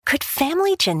Could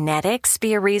family genetics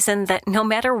be a reason that no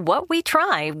matter what we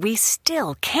try, we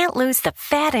still can't lose the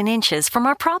fat and inches from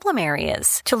our problem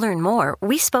areas? To learn more,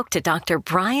 we spoke to Dr.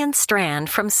 Brian Strand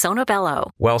from Sonobello.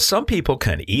 While some people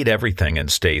can eat everything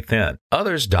and stay thin,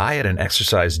 others diet and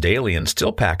exercise daily and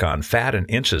still pack on fat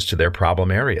and inches to their problem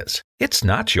areas. It's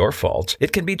not your fault.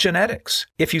 It can be genetics.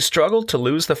 If you struggle to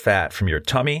lose the fat from your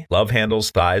tummy, love handles,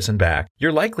 thighs, and back,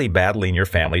 you're likely battling your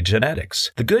family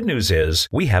genetics. The good news is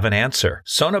we have an answer.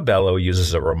 Sonobello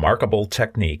uses a remarkable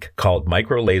technique called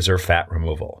microlaser fat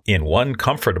removal. In one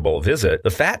comfortable visit,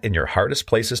 the fat in your hardest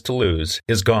places to lose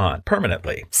is gone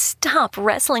permanently. Stop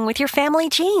wrestling with your family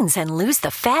genes and lose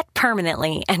the fat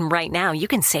permanently. And right now, you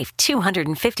can save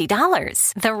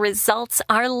 $250. The results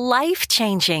are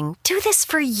life-changing. Do this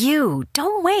for you.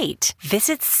 Don't wait.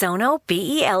 Visit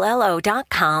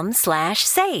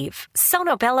sonobello.com/save.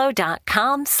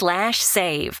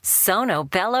 sonobello.com/save.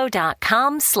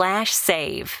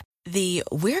 sonobello.com/save. The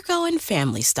We're Going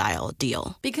Family Style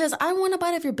deal. Because I want a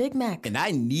bite of your Big Mac. And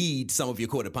I need some of your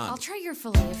Quarter Pound. I'll try your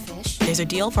Filet-O-Fish. There's a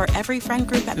deal for every friend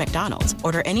group at McDonald's.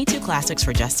 Order any 2 classics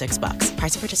for just $6.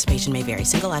 Price of participation may vary.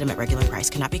 Single item at regular price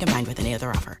cannot be combined with any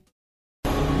other offer.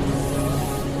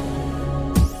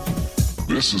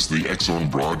 This is the X-Zone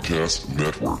Broadcast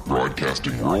Network,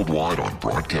 broadcasting worldwide on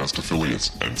broadcast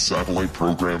affiliates and satellite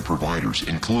program providers,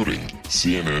 including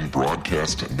CNN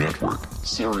Broadcast Network,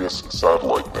 Sirius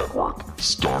Satellite Network,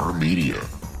 Star Media,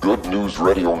 Good News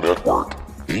Radio Network,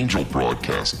 Angel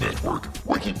Broadcast Network,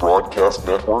 Wiki Broadcast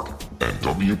Network, and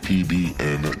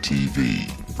WPBN TV.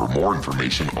 For more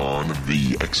information on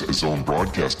the X-Zone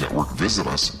Broadcast Network, visit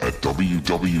us at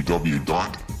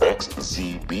www.xzbn.net.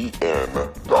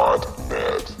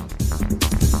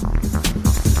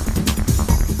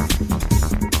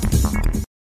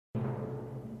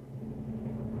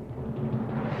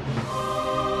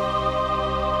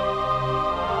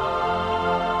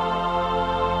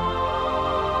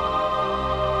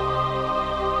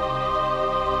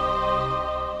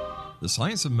 The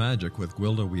Science of Magic with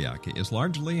Gwilda Wiyaka is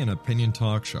largely an opinion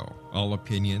talk show. All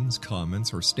opinions,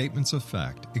 comments, or statements of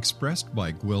fact expressed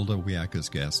by Gwilda Wiyaka's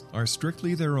guests are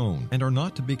strictly their own and are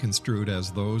not to be construed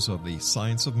as those of the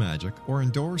Science of Magic or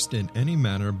endorsed in any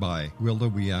manner by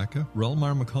Gwilda Wiyaka,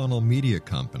 Relmar McConnell Media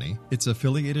Company, its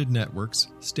affiliated networks,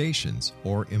 stations,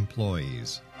 or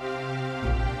employees.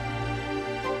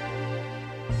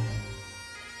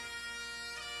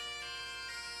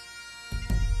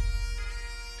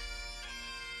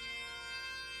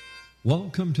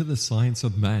 Welcome to the Science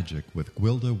of Magic with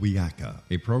Gwilda Wiyaka,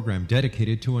 a program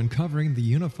dedicated to uncovering the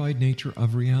unified nature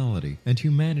of reality and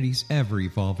humanity's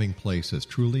ever-evolving place as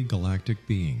truly galactic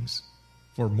beings.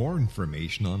 For more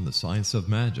information on the Science of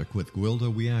Magic with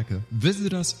Gwilda Wiyaka,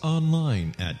 visit us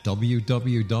online at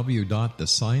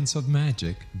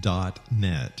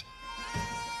www.thescienceofmagic.net.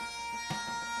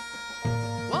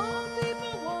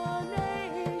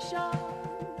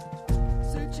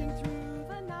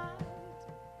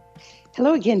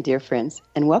 Hello again, dear friends,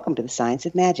 and welcome to the Science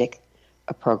of Magic,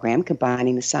 a program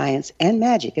combining the science and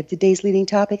magic of today's leading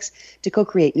topics to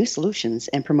co-create new solutions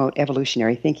and promote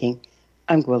evolutionary thinking.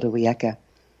 I'm Gwilda Wiyaka.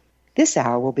 This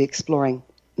hour we'll be exploring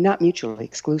not mutually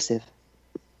exclusive.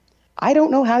 I don't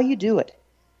know how you do it,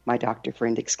 my doctor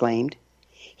friend exclaimed.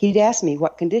 He'd asked me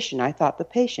what condition I thought the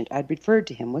patient I'd referred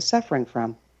to him was suffering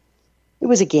from. It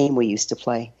was a game we used to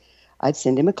play. I'd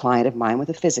send him a client of mine with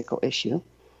a physical issue.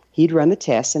 He'd run the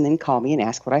tests and then call me and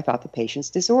ask what I thought the patient's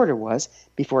disorder was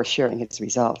before sharing his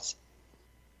results.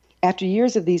 After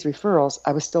years of these referrals,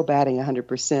 I was still batting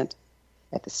 100%.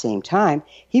 At the same time,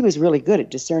 he was really good at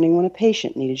discerning when a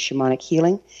patient needed shamanic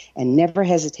healing and never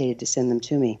hesitated to send them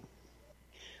to me.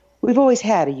 We've always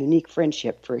had a unique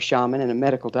friendship for a shaman and a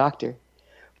medical doctor,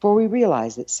 for we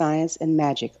realize that science and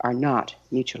magic are not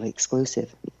mutually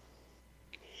exclusive.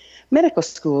 Medical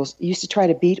schools used to try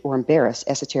to beat or embarrass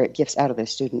esoteric gifts out of their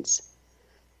students.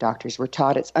 Doctors were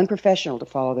taught it's unprofessional to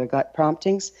follow their gut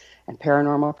promptings and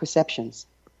paranormal perceptions.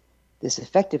 This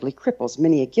effectively cripples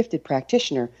many a gifted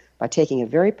practitioner by taking a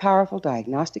very powerful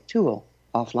diagnostic tool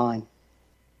offline.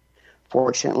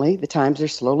 Fortunately, the times are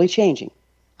slowly changing.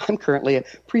 I'm currently a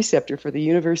preceptor for the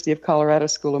University of Colorado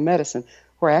School of Medicine,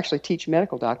 where I actually teach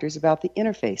medical doctors about the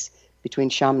interface between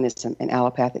shamanism and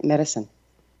allopathic medicine.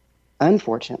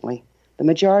 Unfortunately, the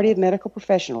majority of medical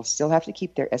professionals still have to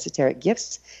keep their esoteric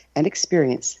gifts and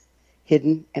experience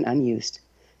hidden and unused,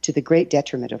 to the great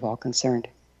detriment of all concerned.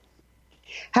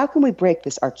 How can we break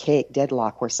this archaic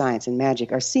deadlock where science and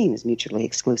magic are seen as mutually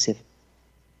exclusive?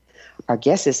 Our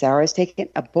guest this hour has taken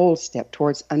a bold step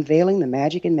towards unveiling the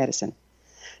magic in medicine.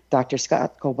 Dr.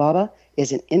 Sott Kolbaba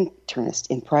is an internist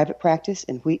in private practice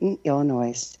in Wheaton,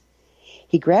 Illinois.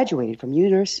 He graduated from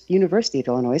University of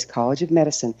Illinois College of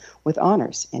Medicine with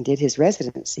honors and did his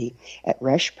residency at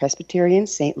Resch Presbyterian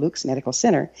St. Luke's Medical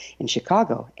Center in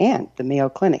Chicago and the Mayo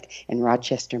Clinic in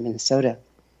Rochester, Minnesota.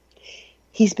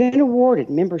 He's been awarded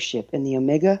membership in the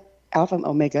Omega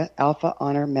Alpha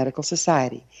Honor Medical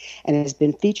Society and has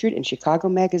been featured in Chicago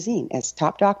Magazine as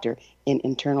top doctor in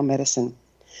internal medicine.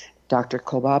 Dr.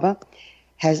 Kolbaba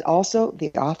has also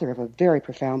the author of a very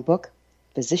profound book,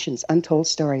 Physicians' Untold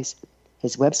Stories.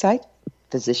 His website,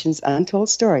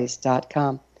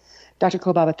 physiciansuntoldstories.com. Dr.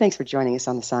 Kolbaba, thanks for joining us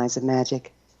on The Science of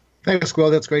Magic. Thanks,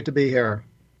 Will. It's great to be here.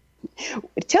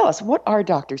 Tell us, what are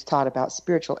doctors taught about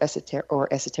spiritual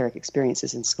esoteric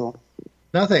experiences in school?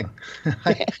 Nothing.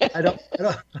 I don't.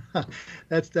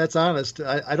 That's honest.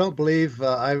 I don't believe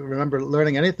I remember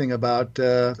learning anything about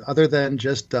other than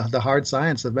just the hard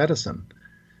science of medicine.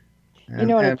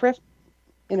 In a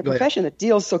profession that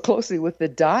deals so closely with the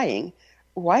dying,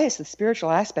 why is the spiritual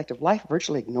aspect of life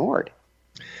virtually ignored?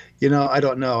 I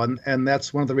don't know. And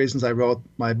that's one of the reasons I wrote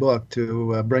my book,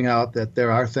 to bring out that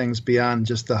there are things beyond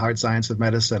just the hard science of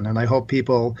medicine. And I hope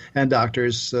people and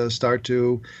doctors start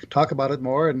to talk about it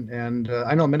more. And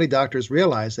I know many doctors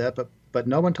realize that, but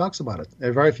no one talks about it.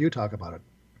 Very few talk about it.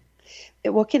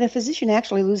 Well, can a physician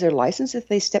actually lose their license if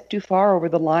they step too far over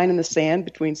the line in the sand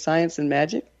between science and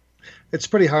magic? It's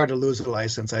pretty hard to lose a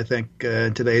license, I think,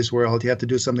 in today's world. You have to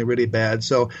do something really bad,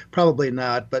 so probably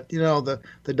not. But, the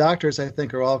doctors, I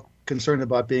think, are all concerned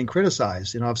about being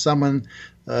criticized. If someone,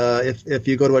 if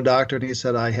you go to a doctor and he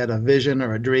said, I had a vision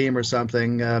or a dream or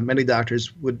something, many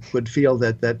doctors would feel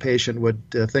that patient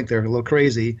would think they're a little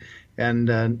crazy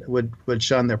and would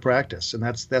shun their practice. And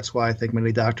that's why I think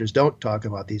many doctors don't talk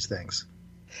about these things.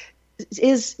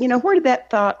 Where did that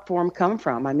thought form come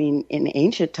from? I mean, in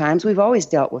ancient times, we've always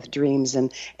dealt with dreams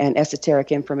and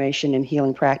esoteric information and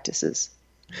healing practices.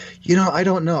 I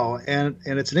don't know. And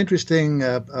it's an interesting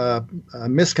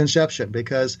misconception,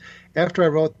 because after I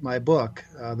wrote my book,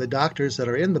 the doctors that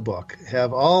are in the book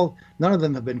none of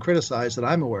them have been criticized that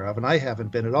I'm aware of, and I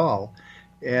haven't been at all.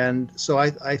 And so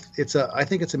I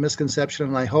think it's a misconception,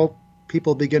 and I hope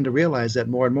people begin to realize that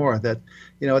more and more, that,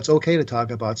 it's okay to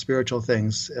talk about spiritual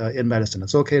things in medicine.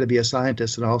 It's okay to be a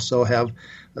scientist and also have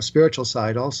a spiritual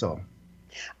side also.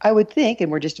 I would think, and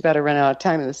we're just about to run out of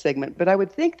time in this segment, but I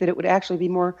would think that it would actually be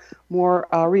more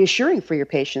reassuring for your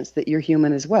patients that you're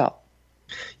human as well.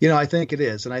 I think it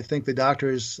is. And I think the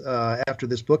doctors, after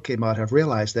this book came out, have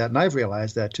realized that. And I've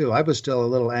realized that, too. I was still a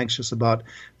little anxious about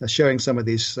sharing some of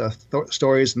these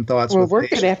stories and thoughts with patients. Well, we're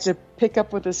going to have to pick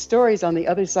up with the stories on the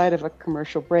other side of a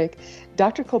commercial break.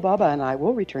 Dr. Kolbaba and I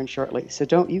will return shortly, so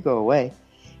don't you go away.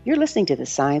 You're listening to The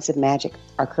Science of Magic.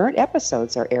 Our current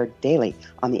episodes are aired daily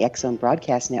on the X-Zone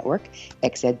Broadcast Network,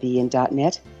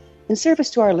 xzbn.net. In service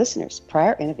to our listeners,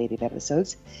 prior innovative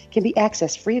episodes can be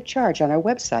accessed free of charge on our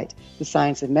website,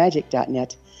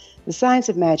 thescienceofmagic.net. The Science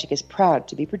of Magic is proud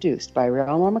to be produced by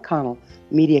Elmore McConnell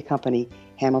Media Company,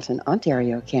 Hamilton,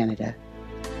 Ontario, Canada.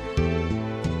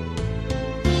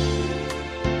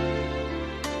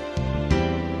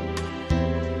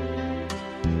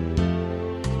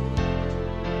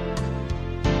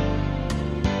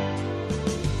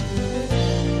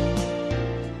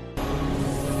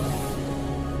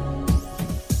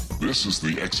 This is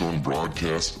the X-Zone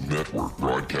Broadcast Network,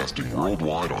 broadcasting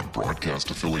worldwide on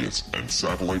broadcast affiliates and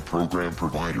satellite program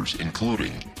providers,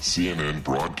 including CNN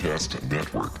Broadcast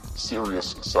Network,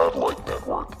 Sirius Satellite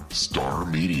Network, Star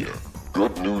Media,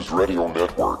 Good News Radio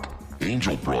Network,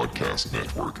 Angel Broadcast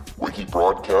Network, Wiki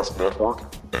Broadcast Network,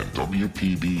 and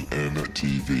WPBN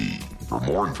TV. For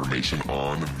more information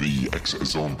on the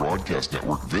X-Zone Broadcast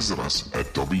Network, visit us at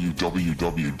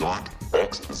www.xzbn.net.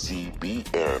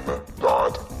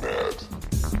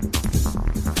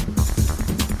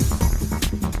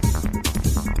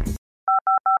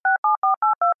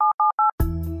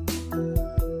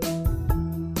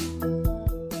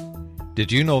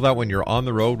 Did you know that when you're on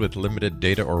the road with limited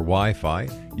data or Wi-Fi,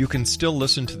 you can still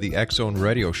listen to the X-Zone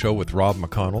Radio Show with Rob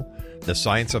McConnell, The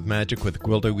Science of Magic with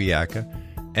Gwilda Wiyaka,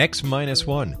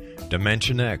 X-1,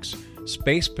 Dimension X,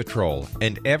 Space Patrol,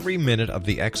 and every minute of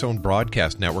the X-Zone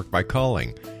Broadcast Network by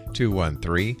calling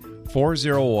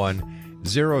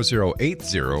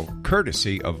 213-401-0080,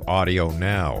 courtesy of Audio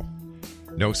Now.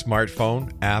 No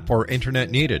smartphone, app, or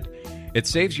internet needed. It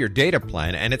saves your data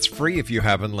plan, and it's free if you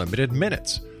have unlimited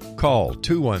minutes. Call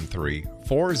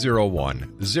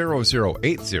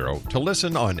 213-401-0080 to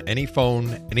listen on any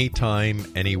phone, anytime,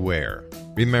 anywhere.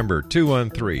 Remember,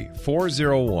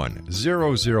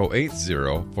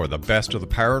 213-401-0080 for the best of the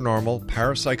paranormal,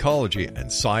 parapsychology, and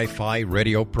sci-fi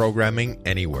radio programming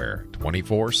anywhere,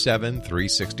 24/7,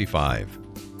 365.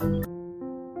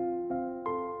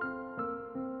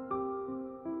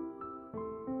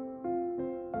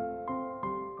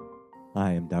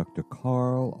 I am Dr.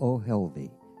 Carl O'Helvey,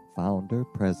 founder,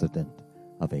 president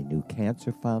of a new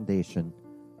cancer foundation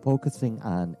focusing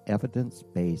on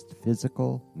evidence-based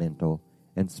physical, mental,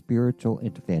 and spiritual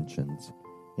interventions,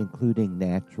 including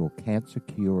natural cancer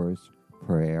cures,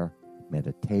 prayer,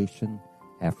 meditation,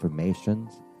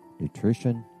 affirmations,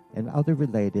 nutrition, and other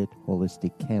related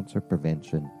holistic cancer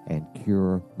prevention and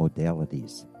cure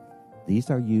modalities. These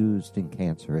are used in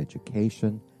cancer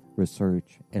education,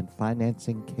 research, and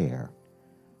financing care.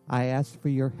 I ask for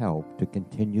your help to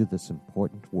continue this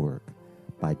important work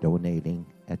by donating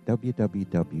at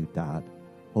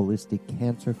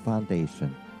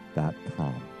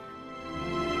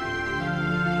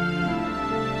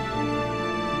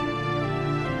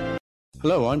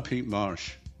Hello, I'm Pete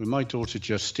Marsh. With my daughter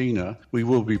Justina, we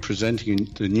will be presenting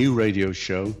the new radio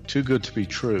show, Too Good to Be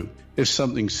True. If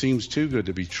something seems too good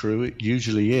to be true, it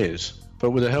usually is.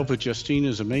 But with the help of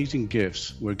Justina's amazing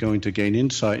gifts, we're going to gain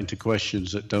insight into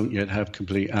questions that don't yet have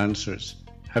complete answers.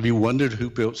 Have you wondered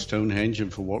who built Stonehenge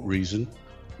and for what reason?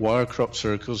 Why are crop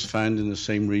circles found in the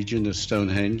same region as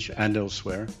Stonehenge and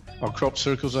elsewhere? Are crop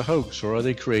circles a hoax, or are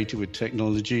they created with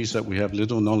technologies that we have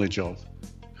little knowledge of?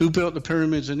 Who built the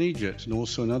pyramids in Egypt and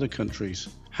also in other countries?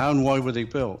 How and why were they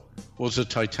built? Was the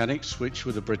Titanic switched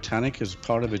with the Britannic as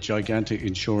part of a gigantic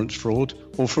insurance fraud,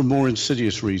 or for more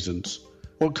insidious reasons?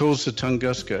 What caused the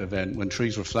Tunguska event when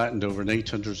trees were flattened over an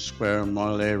 800 square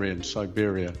mile area in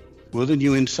Siberia? Will the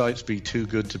new insights be too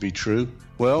good to be true?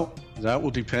 Well, that will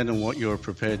depend on what you are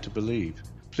prepared to believe.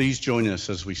 Please join us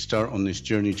as we start on this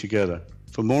journey together.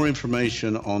 For more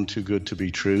information on Too Good to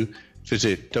Be True,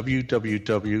 visit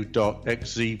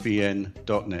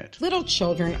www.xzbn.net. Little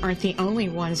children aren't the only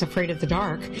ones afraid of the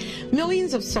dark.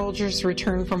 Millions of soldiers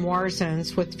return from war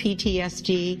zones with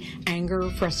PTSD, anger,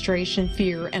 frustration,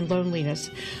 fear, and loneliness,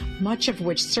 much of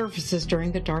which surfaces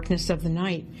during the darkness of the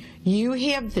night. You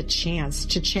have the chance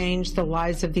to change the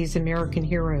lives of these American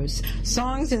heroes.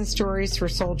 Songs and Stories for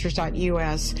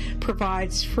Soldiers.us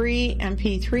provides free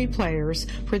MP3 players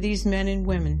for these men and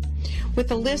women.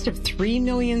 With a list of 3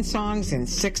 million songs in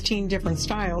 16 different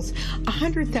styles,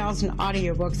 100,000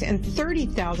 audiobooks, and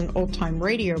 30,000 old-time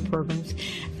radio programs,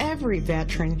 every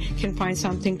veteran can find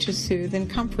something to soothe and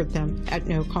comfort them at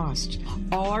no cost.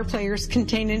 All our players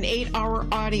contain an 8-hour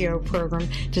audio program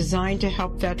designed to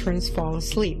help veterans fall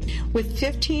asleep. With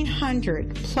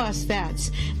 1,500 plus vets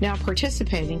now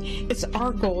participating, it's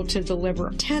our goal to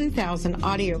deliver 10,000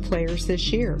 audio players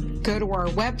this year. Go to our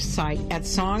website at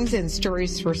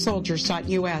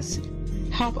songsandstoriesforsoldiers.us.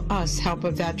 Help us help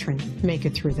a veteran make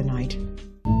it through the night.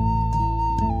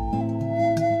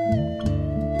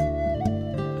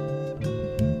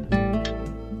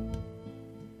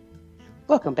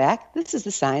 Welcome back. This is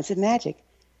the Science of Magic.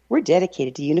 We're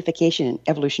dedicated to unification and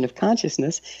evolution of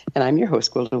consciousness, and I'm your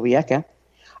host, Gwilda Wiyaka.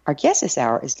 Our guest this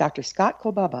hour is Dr. Sott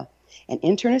Kolbaba, an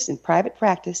internist in private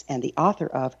practice and the author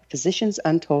of Physicians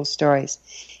Untold Stories.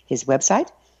 His website,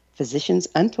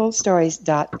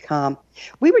 physiciansuntoldstories.com.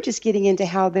 We were just getting into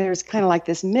how there's kind of like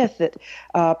this myth that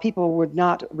people would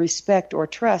not respect or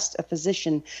trust a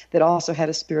physician that also had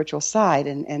a spiritual side,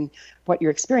 and what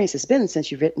your experience has been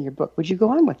since you've written your book. Would you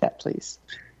go on with that, please?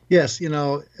 Yes, it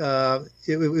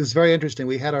was very interesting.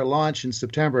 We had our launch in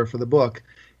September for the book,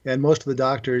 and most of the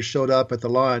doctors showed up at the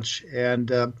launch,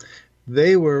 and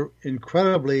they were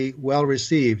incredibly well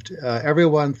received.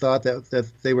 Everyone thought that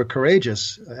they were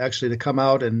courageous, actually, to come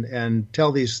out and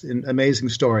tell these amazing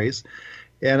stories.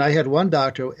 And I had one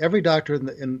doctor. Every doctor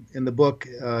in the book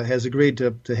has agreed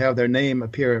to have their name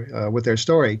appear with their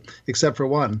story, except for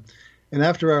one. And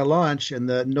after our launch and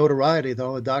the notoriety that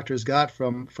all the doctors got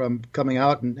from coming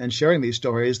out and sharing these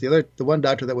stories, the one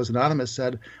doctor that was anonymous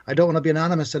said, "I don't want to be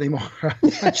anonymous anymore."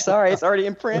 Sorry, it's already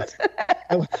in print.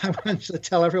 I want to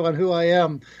tell everyone who I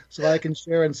am so I can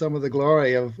share in some of the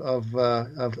glory of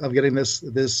getting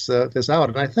this out.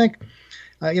 And I think,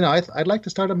 I'd like to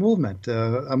start a movement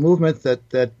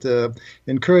that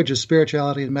encourages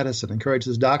spirituality in medicine,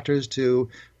 encourages doctors to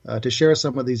share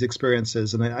some of these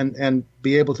experiences and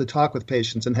be able to talk with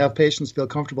patients and have patients feel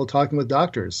comfortable talking with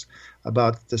doctors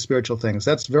about the spiritual things.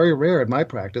 That's very rare in my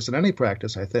practice, in any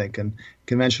practice, I think, in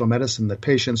conventional medicine, that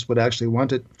patients would actually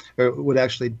want it, or would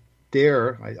actually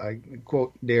dare, I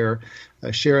quote, dare,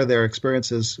 share their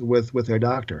experiences with their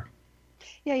doctor.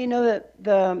 Yeah,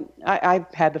 I've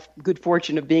had the good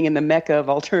fortune of being in the mecca of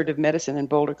alternative medicine in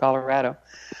Boulder, Colorado,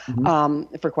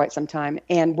 for quite some time,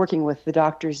 and working with the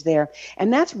doctors there.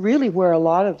 And that's really where a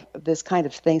lot of this kind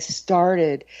of thing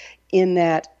started, in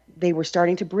that they were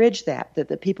starting to bridge that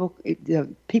the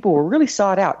people were really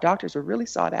sought out, doctors were really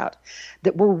sought out,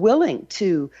 that were willing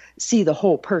to see the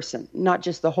whole person, not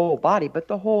just the whole body, but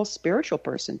the whole spiritual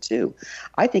person too.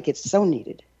 I think it's so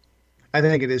needed. I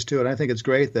think it is too, and I think it's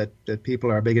great that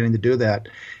people are beginning to do that.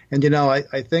 And,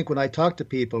 I think when I talk to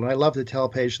people, and I love to tell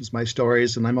patients my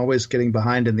stories, and I'm always getting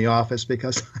behind in the office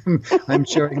because I'm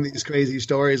sharing these crazy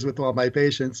stories with all my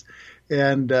patients.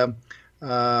 And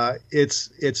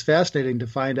it's fascinating to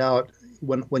find out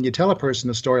when you tell a person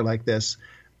a story like this.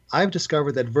 I've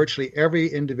discovered that virtually every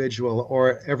individual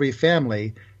or every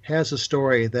family has a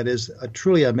story that is a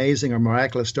truly amazing or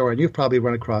miraculous story, and you've probably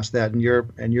run across that in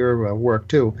your work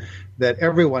too, that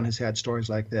everyone has had stories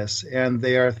like this, and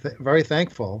they are very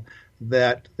thankful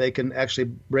that they can actually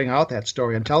bring out that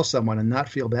story and tell someone and not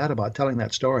feel bad about telling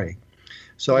that story.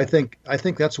 So I think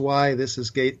that's why this has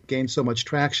gained so much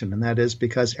traction, and that is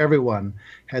because everyone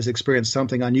has experienced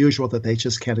something unusual that they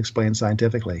just can't explain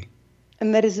scientifically.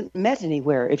 And that isn't met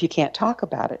anywhere if you can't talk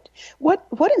about it.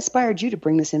 What inspired you to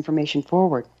bring this information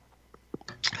forward?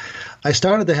 I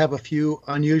started to have a few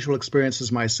unusual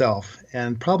experiences myself,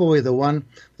 and probably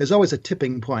there's always a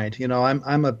tipping point.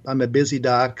 I'm a busy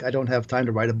doc. I don't have time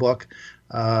to write a book.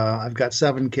 I've got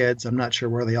 7 kids. I'm not sure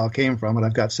where they all came from, but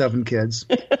I've got 7 kids.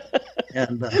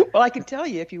 And well, I can tell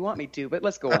you if you want me to, but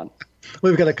let's go on.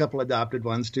 We've got a couple adopted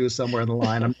ones too somewhere in the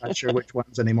line. I'm not sure which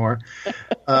ones anymore.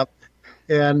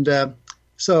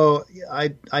 So I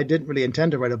didn't really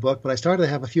intend to write a book, but I started to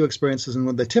have a few experiences.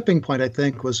 And the tipping point, I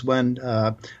think, was when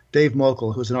Dave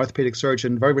Mokel, who's an orthopedic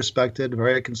surgeon, very respected,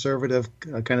 very conservative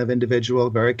kind of individual,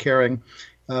 very caring,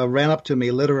 ran up to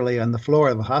me literally on the floor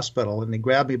of the hospital, and he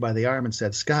grabbed me by the arm and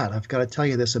said, "Scott, I've got to tell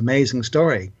you this amazing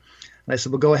story." And I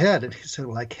said, "Well, go ahead." And he said,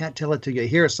 "Well, I can't tell it till you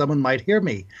hear. Someone might hear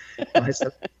me." And I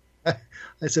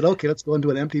said, "Okay, let's go into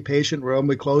an empty patient room."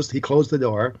 He closed the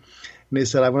door. And he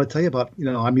said, "I want to tell you about,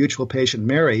 our mutual patient,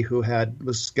 Mary, who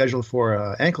was scheduled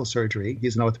for ankle surgery."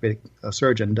 He's an orthopedic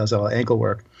surgeon, does all ankle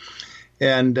work.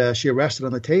 And she arrested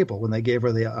on the table when they gave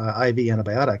her the IV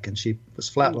antibiotic, and she was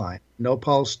flatlined. No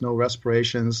pulse, no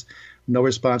respirations, no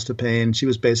response to pain. She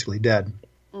was basically dead.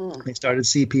 They started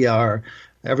CPR.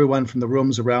 Everyone from the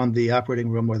rooms around the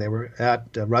operating room where they were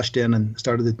at rushed in and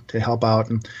started to help out.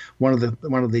 And one of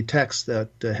the techs that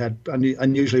had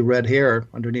unusually red hair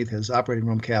underneath his operating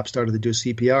room cap started to do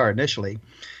CPR initially.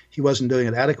 He wasn't doing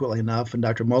it adequately enough, and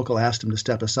Dr. Mokel asked him to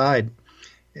step aside.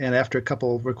 And after a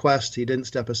couple of requests, he didn't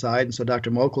step aside. And so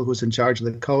Dr. Mokel, who's in charge of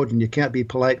the code, and you can't be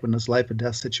polite when it's life and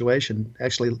death situation,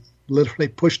 actually literally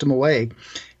pushed him away.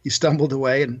 He stumbled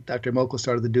away, and Dr. Mokel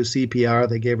started to do CPR.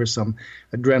 They gave her some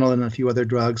adrenaline and a few other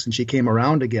drugs, and she came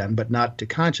around again, but not to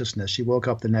consciousness. She woke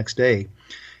up the next day.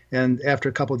 And after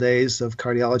a couple of days of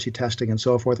cardiology testing and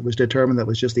so forth, it was determined that it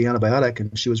was just the antibiotic,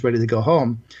 and she was ready to go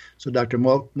home. So Dr.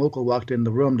 Mokel walked in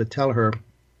the room to tell her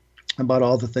about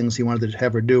all the things he wanted to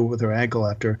have her do with her ankle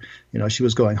after, she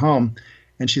was going home.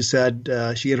 And she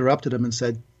said, she interrupted him and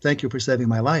said, "Thank you for saving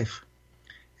my life."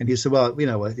 And he said, well,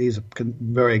 he's a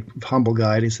very humble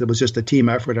guy. And he said, it was just a team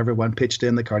effort. Everyone pitched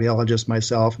in, the cardiologist,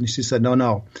 myself. And she said,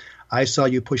 no. I saw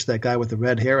you push that guy with the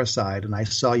red hair aside, and I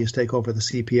saw you take over the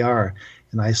CPR.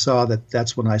 And I saw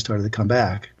that's when I started to come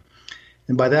back.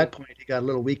 And by that point, he got a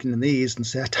little weak in the knees and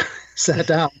sat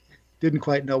down. Didn't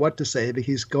quite know what to say, but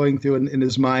he's going through in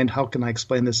his mind, how can I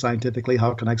explain this scientifically?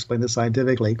 How can I explain this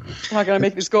scientifically? How can I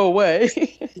make this go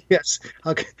away? Yes.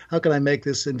 How can I make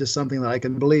this into something that I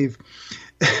can believe?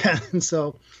 And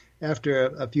so after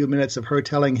a few minutes of her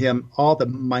telling him all the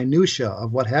minutia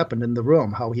of what happened in the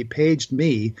room, how he paged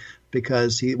me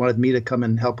because he wanted me to come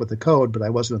and help with the code, but I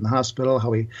wasn't in the hospital,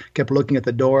 how he kept looking at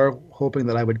the door, hoping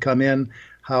that I would come in,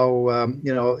 how,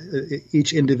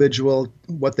 each individual,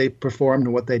 what they performed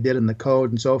and what they did in the code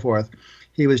and so forth.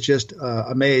 He was just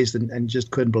amazed and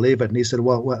just couldn't believe it. And he said,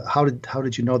 well, how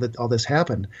did you know that all this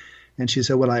happened? And she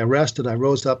said, when I arrested, I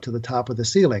rose up to the top of the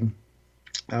ceiling,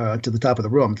 to the top of the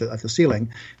room, at the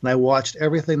ceiling, and I watched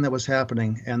everything that was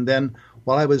happening. And then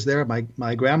while I was there,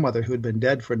 my grandmother, who had been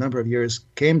dead for a number of years,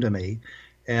 came to me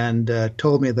and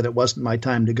told me that it wasn't my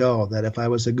time to go, that if I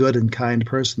was a good and kind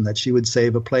person, that she would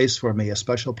save a place for me, a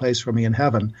special place for me in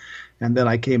heaven. And then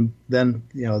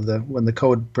when the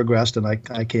code progressed and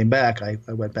I came back, I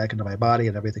went back into my body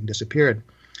and everything disappeared.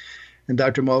 And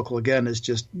Dr. Mokel, again, is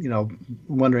just,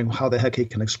 wondering how the heck he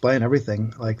can explain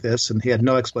everything like this. And he had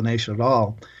no explanation at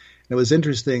all. And it was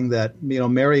interesting that,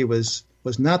 Mary was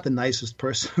not the nicest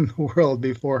person in the world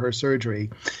before her surgery.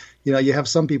 You have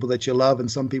some people that you love and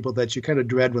some people that you kind of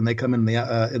dread when they come in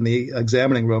the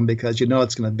examining room, because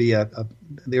it's going to be you're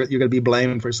going to be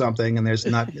blamed for something, and it's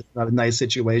not a nice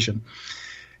situation.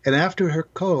 And after her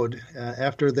code,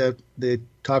 after the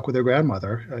talk with her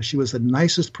grandmother, she was the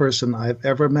nicest person I've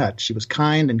ever met. She was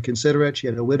kind and considerate. She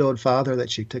had a widowed father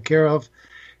that she took care of.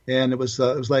 And it was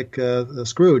like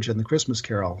Scrooge in the Christmas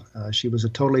Carol. She was a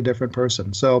totally different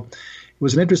person. So it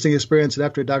was an interesting experience. And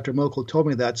after Dr. Mokel told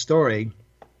me that story,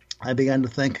 I began to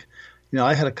think,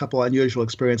 I had a couple unusual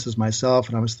experiences myself,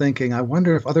 and I was thinking, I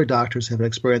wonder if other doctors have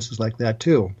experiences like that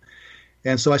too.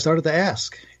 And so I started to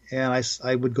ask. And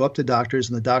I would go up to doctors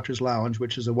in the doctor's lounge,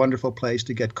 which is a wonderful place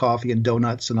to get coffee and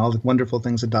donuts and all the wonderful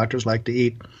things that doctors like to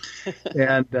eat.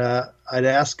 And I'd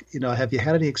ask, have you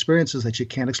had any experiences that you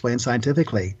can't explain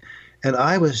scientifically? And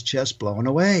I was just blown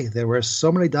away. There were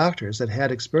so many doctors that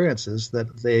had experiences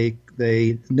that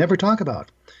they never talk about.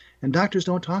 And doctors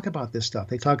don't talk about this stuff.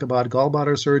 They talk about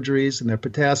gallbladder surgeries and their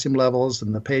potassium levels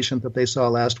and the patient that they saw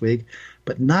last week,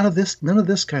 but none of this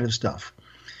kind of stuff.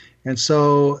 And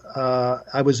so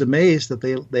I was amazed that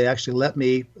they actually let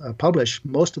me publish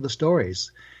most of the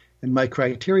stories. And my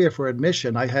criteria for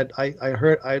admission, I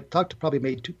talked to probably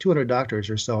maybe 200 doctors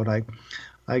or so, and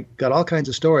I got all kinds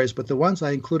of stories. But the ones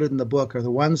I included in the book are the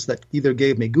ones that either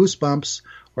gave me goosebumps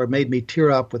or made me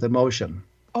tear up with emotion.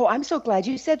 Oh, I'm so glad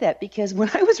you said that, because when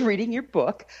I was reading your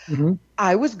book,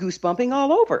 I was goosebumping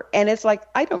all over. And it's like,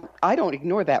 I don't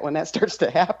ignore that when that starts to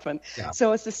happen. Yeah.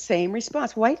 So it's the same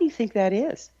response. Why do you think that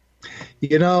is?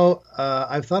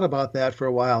 I've thought about that for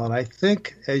a while, and I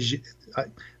think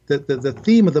the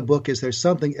theme of the book is there's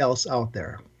something else out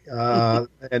there.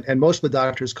 And most of the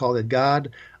doctors call it God.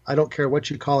 I don't care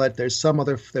what you call it. There's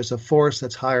a force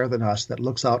that's higher than us that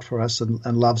looks out for us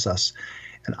and loves us.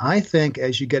 And I think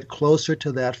as you get closer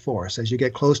to that force, as you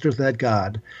get closer to that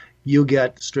God, you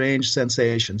get strange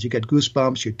sensations. You get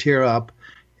goosebumps, you tear up,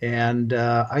 and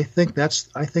I think that's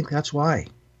why.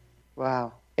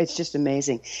 Wow. It's just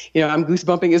amazing. I'm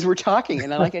goosebumping as we're talking.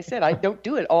 And like I said, I don't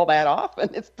do it all that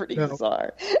often. It's pretty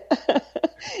bizarre.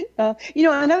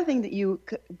 Another thing that you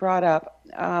brought up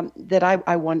that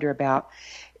I wonder about,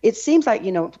 it seems like,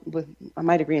 with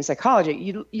my degree in psychology,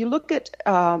 you look at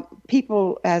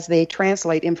people as they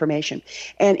translate information.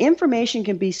 And information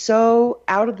can be so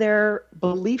out of their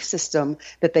belief system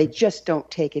that they just don't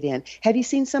take it in. Have you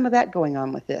seen some of that going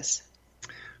on with this?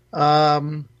 A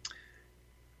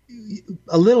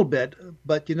little bit,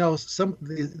 but some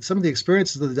of the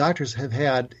experiences that the doctors have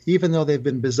had, even though they've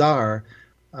been bizarre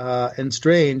and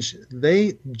strange,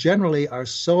 they generally are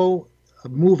so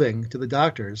moving to the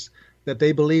doctors that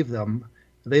they believe them.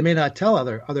 They may not tell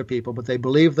other people, but they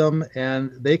believe them,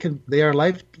 and they are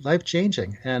life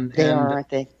changing and aren't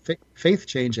they? Faith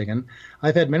changing. And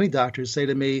I've had many doctors say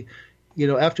to me,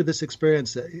 after this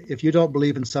experience, if you don't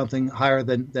believe in something higher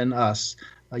than us,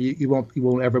 you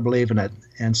won't ever believe in it.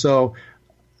 And so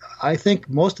I think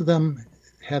most of them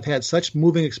have had such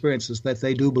moving experiences that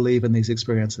they do believe in these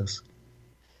experiences.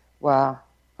 Wow.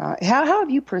 How have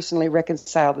you personally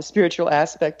reconciled the spiritual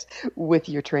aspect with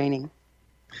your training?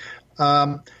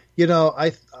 I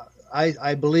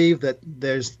believe that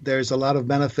there's a lot of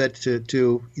benefit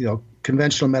to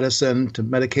conventional medicine, to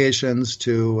medications,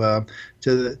 to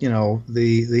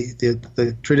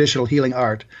the traditional healing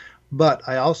art. But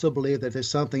I also believe that there's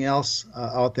something else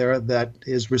out there that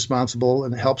is responsible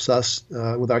and helps us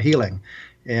with our healing.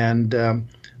 And and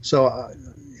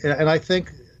I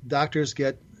think doctors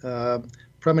get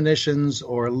premonitions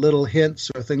or little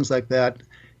hints or things like that.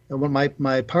 And when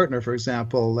my partner, for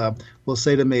example, will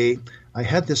say to me, I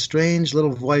had this strange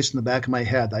little voice in the back of my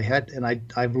head.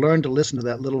 I've learned to listen to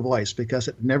that little voice because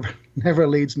it never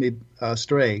leads me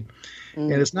astray.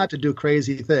 And it's not to do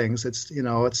crazy things. It's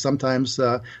sometimes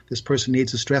this person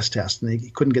needs a stress test, and he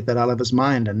couldn't get that out of his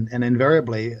mind. And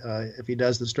invariably, if he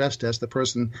does the stress test, the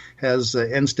person has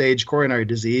end-stage coronary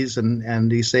disease,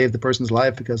 and he saved the person's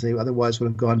life because they otherwise would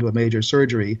have gone to a major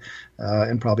surgery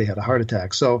and probably had a heart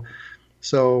attack. So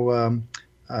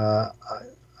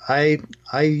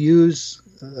I use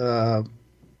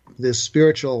this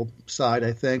spiritual side,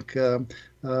 I think,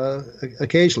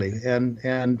 occasionally,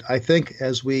 and I think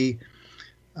as we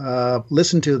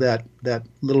listen to that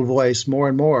little voice more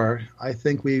and more, I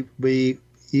think we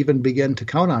even begin to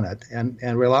count on it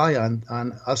and rely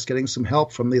on us getting some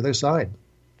help from the other side.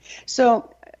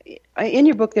 So in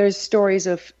your book, there's stories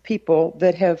of people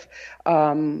that have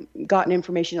gotten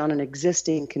information on an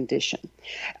existing condition.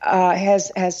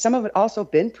 Has some of it also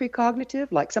been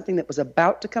precognitive, like something that was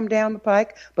about to come down the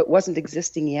pike but wasn't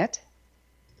existing yet?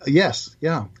 Yes,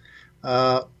 yeah.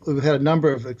 We've had a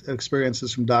number of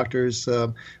experiences from doctors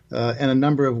and a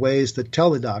number of ways to tell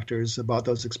the doctors about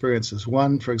those experiences.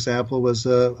 One, for example, was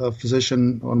a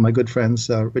physician, one of my good friends,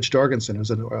 Rich Jorgensen,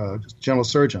 who's a general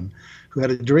surgeon, who had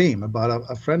a dream about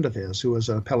a friend of his who was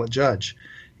an appellate judge.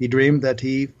 he dreamed that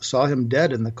he saw him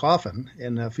dead in the coffin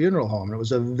in a funeral home. It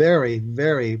was a very,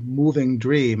 very moving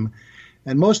dream.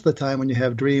 And most of the time when you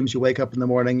have dreams, you wake up in the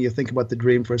morning, you think about the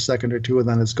dream for a second or two, and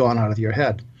then it's gone out of your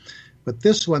head. But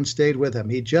this one stayed with him.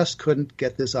 He just couldn't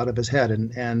get this out of his head.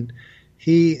 And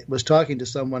he was talking to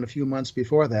someone a few months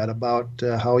before that about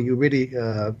how you really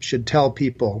should tell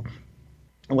people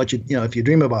what if you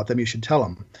dream about them, you should tell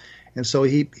them. And so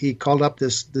he called up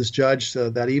this judge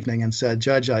that evening and said,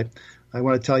 "Judge, I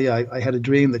want to tell you I had a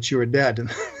dream that you were dead." And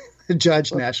the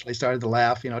judge naturally started to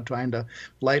laugh, trying to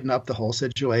lighten up the whole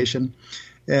situation.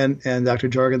 And Dr.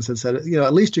 Jorgensen said,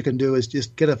 at least you can do is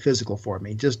just get a physical for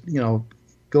me. Just,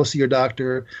 go see your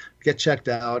doctor, get checked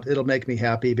out. It'll make me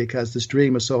happy because this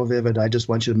dream is so vivid. I just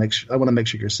want you to I want to make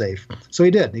sure you're safe. So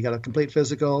he did. He got a complete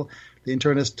physical. The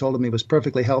internist told him he was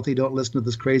perfectly healthy. Don't listen to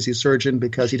this crazy surgeon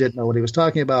because he didn't know what he was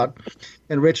talking about.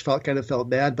 And Rich kind of felt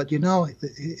bad. But,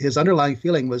 his underlying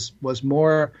feeling was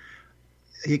more,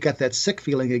 he got that sick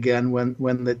feeling again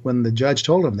when the judge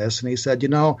told him this. And he said,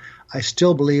 I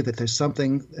still believe that there's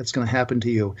something that's going to happen to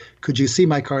you. Could you see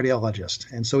my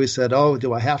cardiologist? And so he said, "Oh,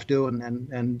 do I have to?"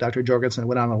 And Dr. Jorgensen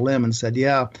went on a limb and said,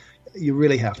 "Yeah, you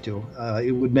really have to.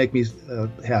 It would make me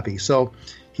happy." So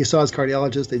he saw his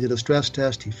cardiologist. They did a stress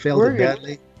test. He failed it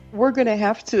badly. We're going to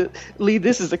have to leave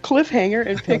this as a cliffhanger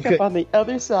and pick up on the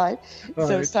other side. All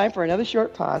right. It's time for another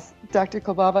short pause. Dr.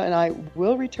 Kolbaba and I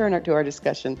will return to our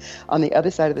discussion on the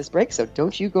other side of this break, so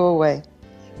don't you go away.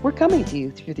 We're coming to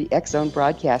you through the X-Zone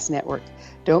Broadcast Network.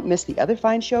 Don't miss the other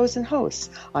fine shows and hosts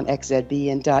on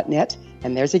xzbn.net,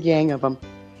 and there's a gang of them.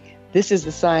 This is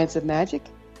The Science of Magic,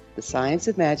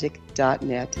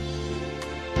 thescienceofmagic.net.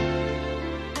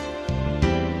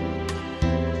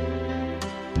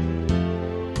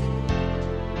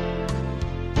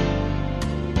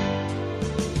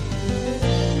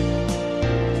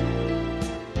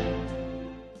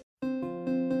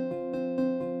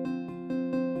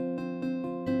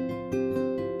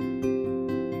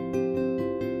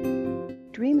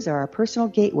 Dreams are our personal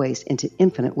gateways into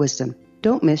infinite wisdom.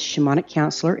 Don't miss shamanic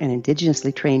counselor and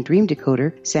indigenously trained dream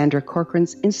decoder Sandra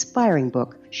Corcoran's inspiring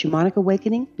book, Shamanic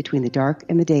Awakening Between the Dark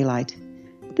and the Daylight.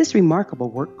 This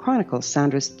remarkable work chronicles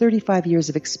Sandra's 35 years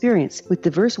of experience with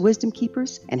diverse wisdom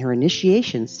keepers and her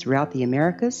initiations throughout the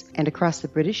Americas and across the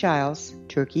British Isles,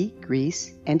 Turkey,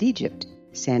 Greece, and Egypt.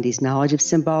 Sandy's knowledge of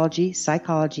symbology,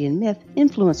 psychology, and myth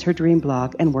influence her dream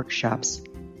blog and workshops.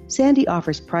 Sandy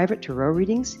offers private tarot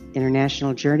readings,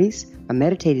 international journeys, a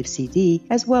meditative CD,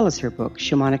 as well as her book,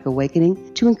 Shamanic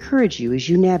Awakening, to encourage you as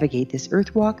you navigate this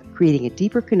earth walk, creating a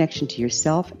deeper connection to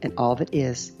yourself and all that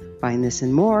is. Find this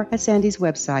and more at Sandy's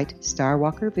website,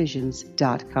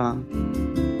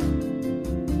 starwalkervisions.com.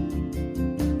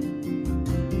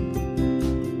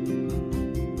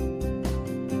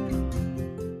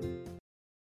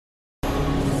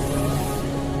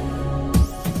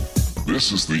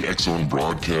 This is the X-Zone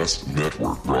Broadcast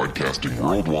Network, broadcasting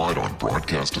worldwide on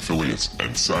broadcast affiliates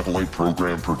and satellite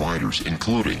program providers,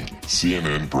 including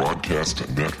CNN Broadcast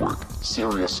Network,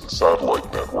 Sirius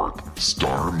Satellite Network,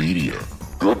 Star Media,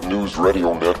 Good News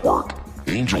Radio Network,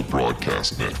 Angel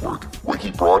Broadcast Network,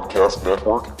 Wiki Broadcast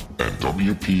Network, and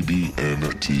WPBN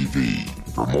TV.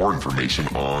 For more information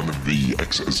on the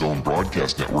X-Zone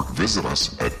Broadcast Network, visit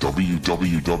us at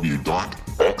www.xzbn.net.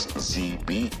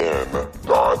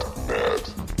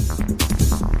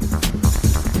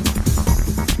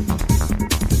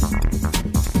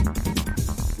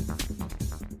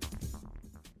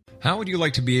 How would you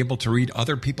like to be able to read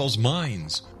other people's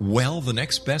minds? Well, the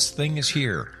next best thing is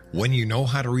here. When you know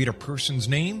how to read a person's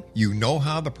name, you know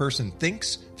how the person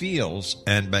thinks, feels,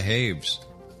 and behaves.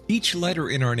 Each letter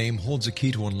in our name holds a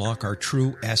key to unlock our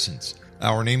true essence.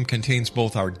 Our name contains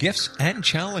both our gifts and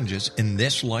challenges in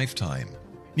this lifetime.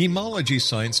 Mnemology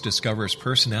science discovers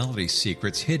personality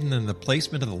secrets hidden in the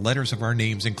placement of the letters of our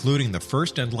names, including the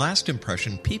first and last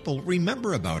impression people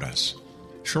remember about us.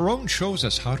 Sharon shows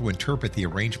us how to interpret the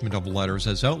arrangement of letters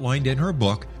as outlined in her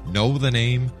book, Know the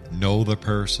Name, Know the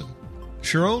Person.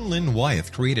 Sharon Lynn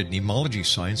Wyeth created mnemology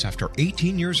science after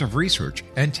 18 years of research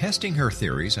and testing her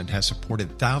theories, and has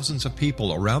supported thousands of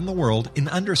people around the world in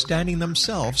understanding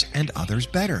themselves and others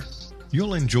better.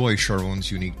 You'll enjoy Sharon's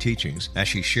unique teachings as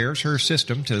she shares her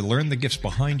system to learn the gifts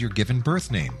behind your given birth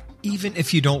name. Even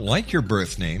if you don't like your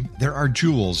birth name, there are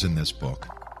jewels in this book.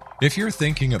 If you're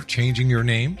thinking of changing your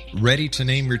name, ready to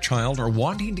name your child, or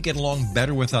wanting to get along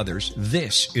better with others,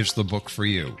 this is the book for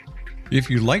you. If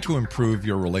you'd like to improve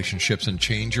your relationships and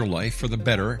change your life for the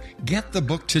better, get the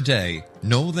book today,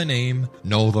 Know the Name,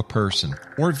 Know the Person,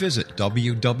 or visit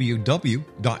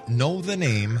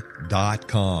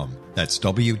www.knowthename.com. That's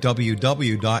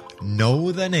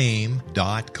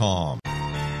www.knowthename.com.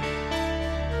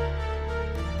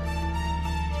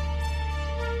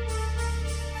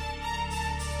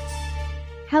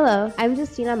 Hello, I'm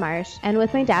Justina Marsh, and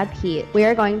with my dad Pete, we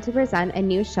are going to present a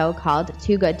new show called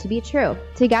Too Good to Be True.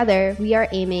 Together, we are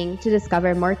aiming to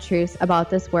discover more truths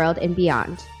about this world and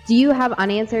beyond. Do you have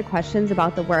unanswered questions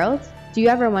about the world? Do you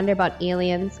ever wonder about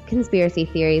aliens, conspiracy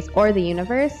theories, or the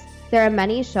universe? There are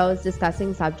many shows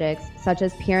discussing subjects such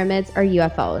as pyramids or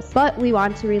UFOs, but we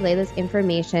want to relay this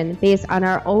information based on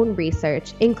our own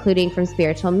research, including from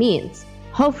spiritual means.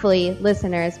 Hopefully,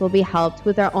 listeners will be helped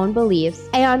with their own beliefs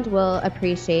and will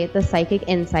appreciate the psychic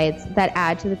insights that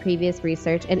add to the previous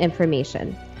research and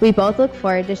information. We both look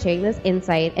forward to sharing this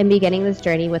insight and beginning this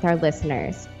journey with our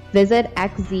listeners. Visit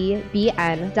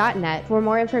xzbn.net for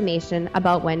more information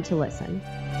about when to listen.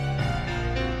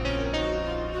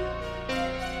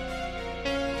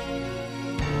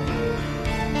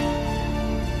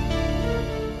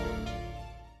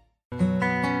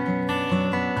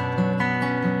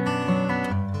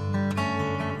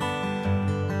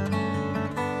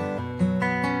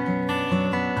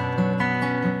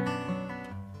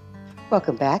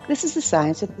 Welcome back. This is the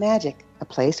Science of Magic, a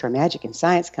place where magic and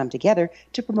science come together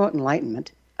to promote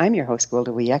enlightenment. I'm your host,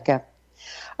 Gwilda Wiyaka.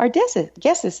 Our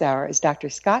guest this hour is Dr.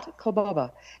 Sott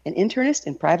Kolbaba, an internist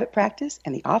in private practice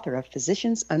and the author of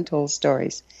Physicians Untold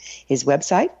Stories. His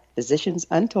website,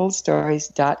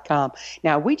 physiciansuntoldstories.com.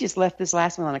 Now, we just left this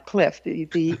last one on a cliff.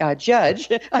 The judge,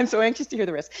 I'm so anxious to hear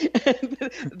the rest.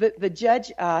 the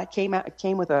judge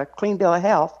came with a clean bill of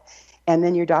health, and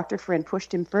then your doctor friend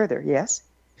pushed him further, yes?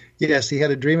 Yes, he had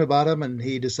a dream about him, and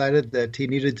he decided that he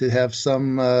needed to have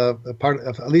some part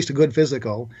of at least a good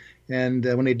physical. And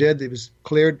when he did, he was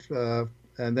cleared. And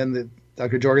then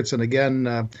Dr. Jorgensen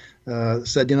again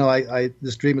said,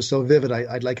 this dream is so vivid.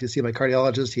 I'd like you to see my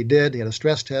cardiologist. He did. He had a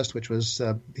stress test, which was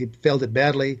he failed it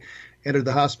badly. Entered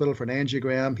the hospital for an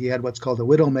angiogram. He had what's called a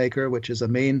widowmaker, which is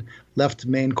a left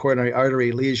main coronary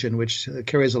artery lesion, which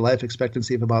carries a life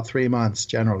expectancy of about 3 months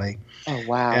generally. Oh,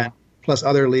 wow. And plus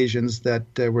other lesions that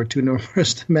were too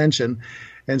numerous to mention.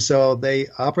 And so they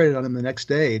operated on him the next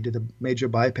day, did a major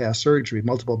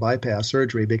multiple bypass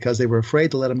surgery, because they were afraid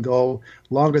to let him go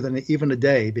longer than even a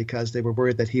day because they were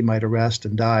worried that he might arrest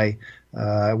and die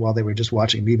while they were just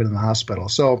watching him even in the hospital.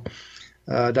 So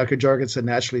Dr. Jorgensen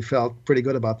naturally felt pretty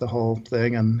good about the whole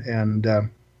thing, and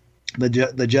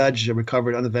the judge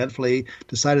recovered uneventfully,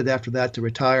 decided after that to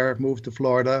retire, moved to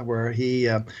Florida, where he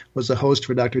was a host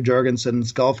for Dr.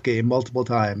 Jorgensen's golf game multiple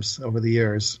times over the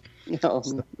years. So.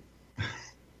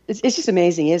 It's just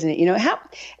amazing, isn't it?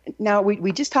 Now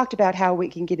we just talked about how we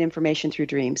can get information through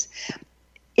dreams.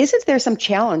 Isn't there some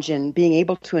challenge in being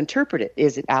able to interpret it?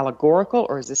 Is it allegorical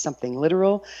or is this something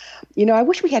literal? I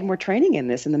wish we had more training in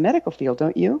this in the medical field,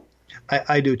 don't you?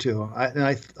 I do too.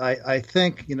 I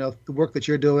think, the work that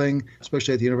you're doing,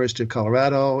 especially at the University of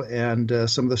Colorado, and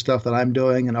some of the stuff that I'm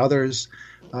doing and others,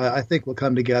 I think will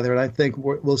come together. And I think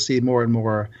we'll see more and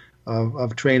more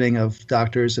of training of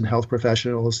doctors and health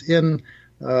professionals in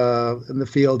the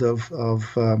field of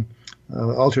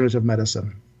alternative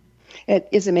medicine. It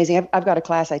is amazing. I've got a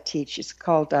class I teach. It's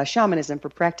called Shamanism for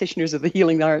Practitioners of the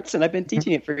Healing Arts, and I've been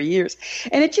teaching it for years.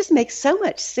 And it just makes so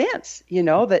much sense,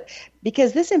 that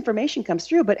because this information comes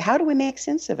through, but how do we make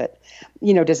sense of it?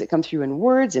 Does it come through in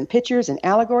words and pictures and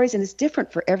allegories? And it's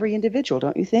different for every individual,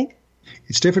 don't you think?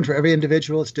 It's different for every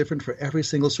individual. It's different for every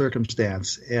single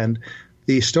circumstance. And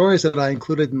the stories that I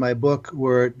included in my book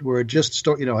were just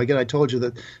again, I told you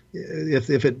that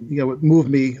if it moved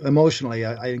me emotionally,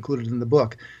 I included it in the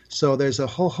book. So there's a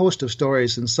whole host of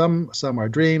stories, and some are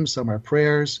dreams, some are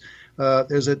prayers.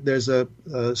 There's a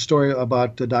story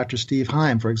about Dr. Steve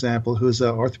Heim, for example, who's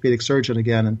an orthopedic surgeon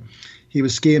again, and he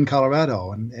was skiing in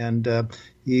Colorado, and when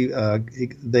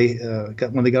they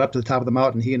got up to the top of the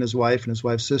mountain, he and his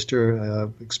wife's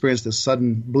sister experienced a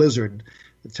sudden blizzard.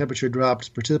 The temperature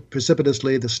dropped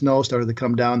precipitously. The snow started to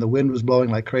come down. The wind was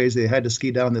blowing like crazy. They had to ski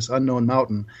down this unknown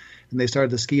mountain. And they started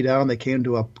to ski down. They came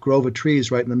to a grove of trees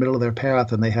right in the middle of their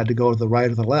path, and they had to go to the right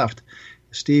or the left.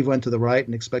 Steve went to the right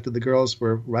and expected the girls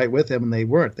were right with him, and they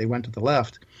weren't. They went to the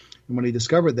left. And when he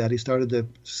discovered that, he started to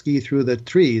ski through the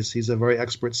trees. He's a very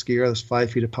expert skier. There's 5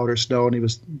 feet of powder snow, and he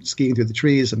was skiing through the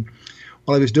trees. And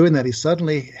while he was doing that, he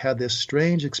suddenly had this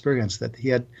strange experience that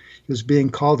he was being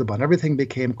called upon. Everything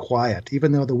became quiet.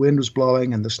 Even though the wind was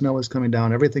blowing and the snow was coming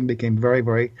down, everything became very,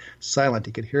 very silent.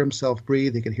 He could hear himself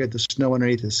breathe. He could hear the snow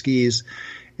underneath his skis.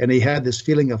 And he had this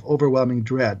feeling of overwhelming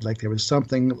dread, like there was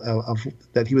something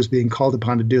that he was being called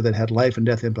upon to do that had life and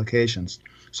death implications.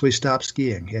 So he stopped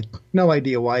skiing. He had no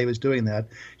idea why he was doing that.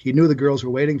 He knew the girls were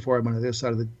waiting for him on the other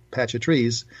side of the patch of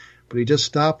trees, but he just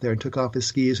stopped there and took off his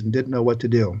skis and didn't know what to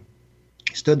do.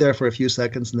 He stood there for a few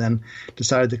seconds and then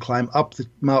decided to climb up the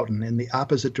mountain in the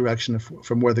opposite direction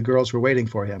from where the girls were waiting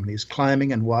for him. And he's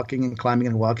climbing and walking and climbing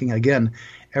and walking. Again,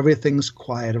 everything's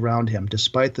quiet around him,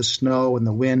 despite the snow and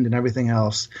the wind and everything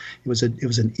else. It was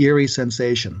an eerie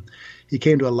sensation. He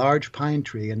came to a large pine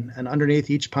tree, and underneath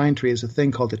each pine tree is a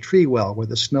thing called a tree well, where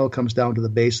the snow comes down to the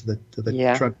base of the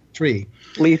trunk of the tree.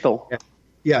 Lethal.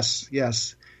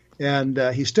 Yes. And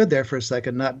he stood there for a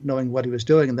second, not knowing what he was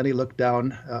doing, and then he looked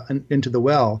down into the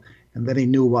well, and then he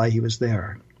knew why he was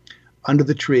there. Under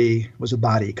the tree was a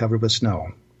body covered with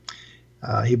snow.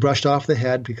 He brushed off the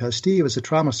head because Steve is a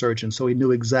trauma surgeon, so he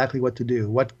knew exactly what to do.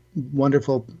 What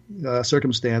wonderful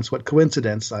circumstance, what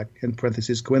coincidence, in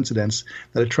parentheses, coincidence,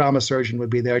 that a trauma surgeon would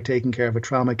be there taking care of a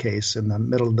trauma case in the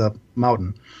middle of the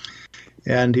mountain.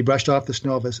 And he brushed off the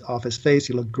snow off his face.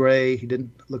 He looked gray. He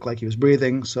didn't look like he was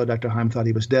breathing, so Dr. Heim thought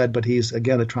he was dead. But he's,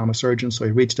 again, a trauma surgeon, so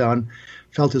he reached down,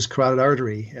 felt his carotid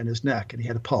artery in his neck, and he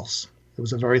had a pulse. It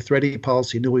was a very thready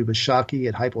pulse. He knew he was shocky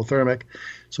and hypothermic,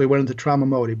 so he went into trauma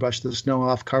mode. He brushed the snow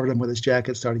off, covered him with his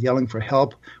jacket, started yelling for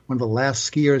help. One of the last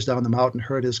skiers down the mountain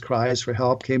heard his cries for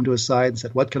help, came to his side and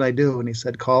said, "What can I do?" And he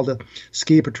said, "Call the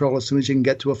ski patrol as soon as you can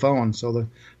get to a phone." So the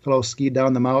fellow skied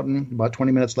down the mountain. About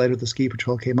 20 minutes later, the ski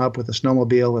patrol came up with a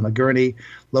snowmobile and a gurney,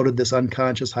 loaded this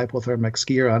unconscious hypothermic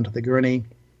skier onto the gurney,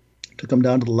 took him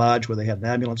down to the lodge where they had an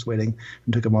ambulance waiting,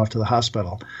 and took him off to the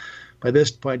hospital. By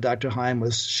this point, Dr. Heim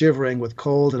was shivering with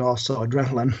cold and also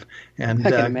adrenaline. And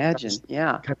I can imagine,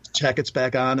 yeah. Kept his jackets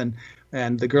back on,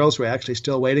 and the girls were actually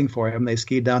still waiting for him. They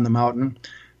skied down the mountain.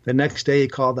 The next day, he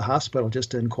called the hospital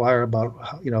just to inquire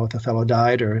about, if the fellow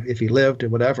died or if he lived or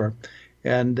whatever.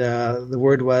 And the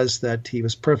word was that he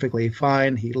was perfectly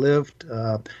fine. He lived.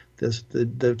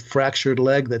 The fractured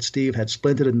leg that Steve had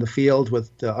splinted in the field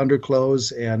with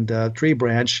underclothes and tree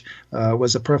branch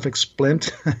was a perfect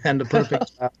splint and a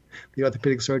perfect the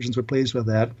orthopedic surgeons were pleased with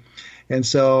that. And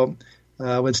so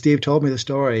when Steve told me the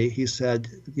story, he said,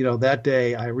 that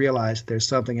day I realized there's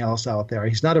something else out there.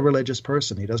 He's not a religious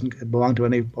person. He doesn't belong to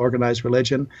any organized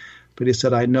religion. But he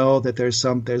said, I know that there's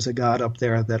a God up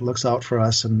there that looks out for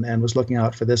us and was looking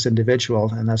out for this individual,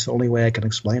 and that's the only way I can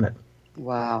explain it.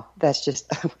 Wow. That's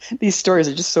just, these stories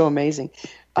are just so amazing.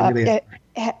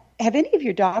 Have any of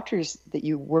your doctors that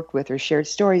you worked with or shared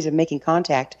stories of making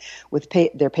contact with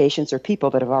their patients or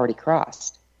people that have already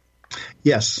crossed?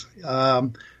 Yes.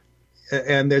 And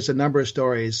there's a number of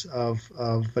stories of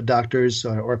doctors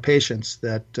or patients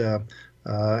that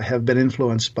have been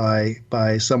influenced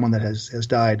by someone that has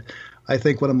died. I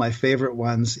think one of my favorite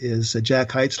ones is Jack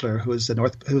Heitzler, who's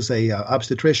a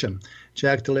obstetrician.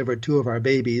 Jack delivered 2 of our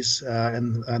babies,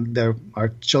 and our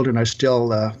children are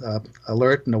still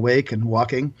alert and awake and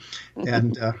walking,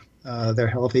 and they're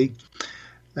healthy.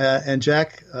 And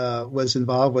Jack was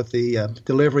involved with the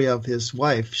delivery of his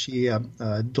wife. She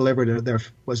was delivering their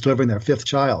 5th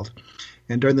child,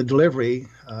 and during the delivery,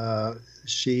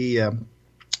 she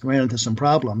ran into some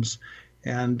problems.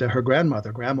 And her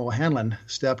grandmother, Grandma O'Hanlon,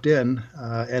 stepped in,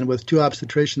 and with 2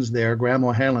 obstetricians there, Grandma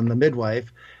O'Hanlon, the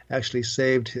midwife, actually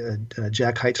saved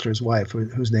Jack Heitzler's wife,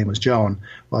 whose name was Joan,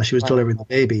 while she was delivering the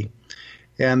baby.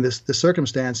 And the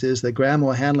circumstance is that Grandma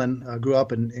O'Hanlon grew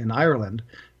up in Ireland,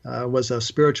 was a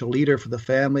spiritual leader for the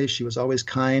family. She was always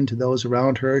kind to those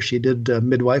around her. She did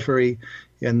midwifery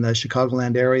in the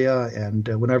Chicagoland area, and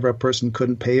whenever a person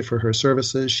couldn't pay for her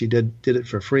services, she did it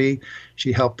for free.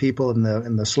 She helped people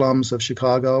in the slums of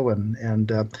Chicago,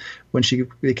 and when she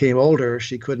became older,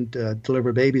 she couldn't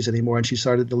deliver babies anymore, and she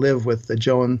started to live with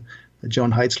Joan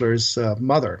Heitzler's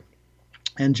mother,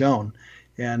 and Joan.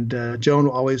 And Joan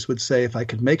always would say, if I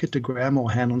could make it to Grandma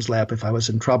O'Hanlon's lap if I was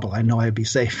in trouble, I know I'd be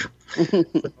safe.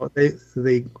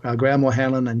 Grandma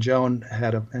O'Hanlon and Joan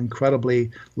had an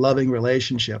incredibly loving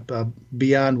relationship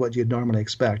beyond what you'd normally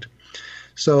expect.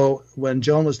 So when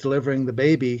Joan was delivering the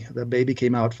baby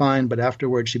came out fine, but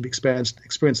afterwards she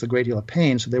experienced a great deal of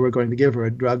pain, so they were going to give her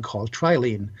a drug called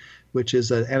Trilene, which is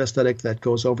an anesthetic that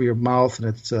goes over your mouth,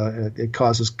 and it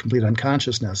causes complete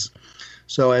unconsciousness.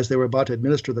 So as they were about to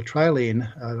administer the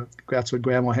Trilene, that's when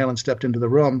Grandma O'Hanlon stepped into the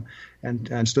room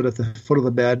and stood at the foot of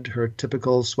the bed, her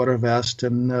typical sweater vest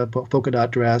and polka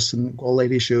dot dress and old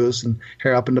lady shoes and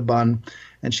hair up in a bun.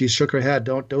 And she shook her head,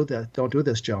 "Don't do that. Don't do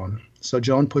this, Joan." So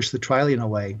Joan pushed the Trilene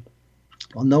away.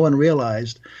 Well, no one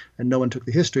realized and no one took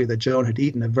the history that Joan had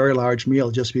eaten a very large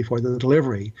meal just before the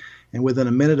delivery. And within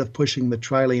a minute of pushing the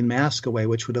Trilene mask away,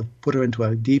 which would have put her into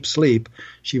a deep sleep,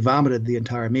 she vomited the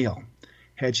entire meal.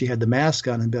 Had she had the mask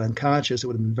on and been unconscious, it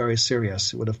would have been very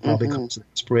serious. It would have probably caused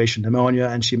inspiration pneumonia,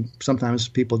 and sometimes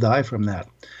people die from that.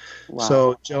 Wow.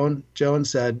 So Joan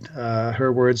said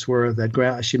her words were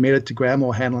that she made it to Grandma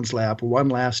O'Hanlon's lap one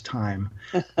last time.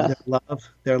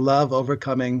 their love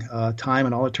overcoming time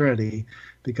and all eternity,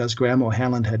 because Grandma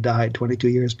O'Hanlon had died 22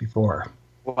 years before.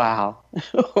 Wow.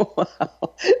 Wow.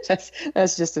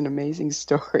 That's just an amazing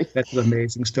story. That's an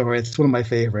amazing story. It's one of my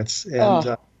favorites.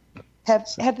 And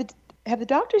have the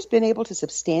doctors been able to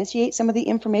substantiate some of the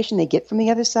information they get from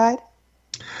the other side?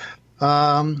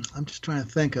 I'm just trying to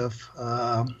think of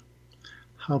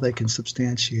how they can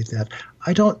substantiate that.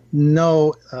 I don't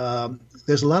know.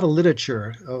 There's a lot of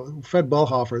literature. Fred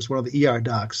Ballhofer is one of the ER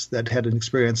docs that had an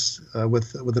experience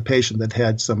with a patient that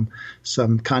had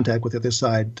some contact with the other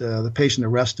side. The patient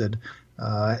arrested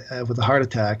with a heart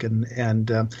attack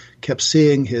and kept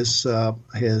seeing his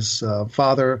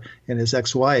father and his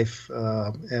ex-wife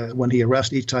when he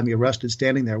arrested. Each time he arrested,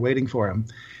 standing there waiting for him.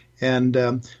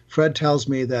 And Fred tells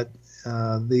me that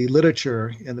the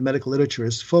literature and the medical literature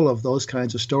is full of those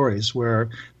kinds of stories where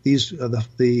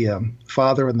the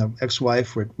father and the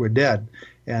ex-wife were dead,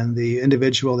 and the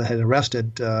individual that had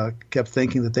arrested kept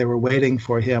thinking that they were waiting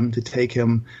for him to take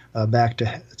him back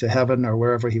to heaven or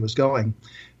wherever he was going.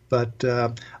 But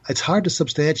it's hard to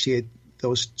substantiate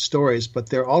those stories, but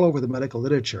they're all over the medical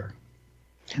literature.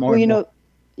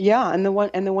 Yeah, and the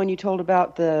one you told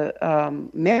about the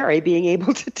Mary being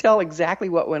able to tell exactly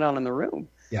what went on in the room.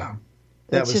 Yeah,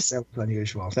 that was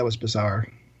unusual. That was bizarre.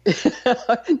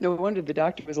 No wonder the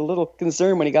doctor was a little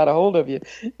concerned when he got a hold of you.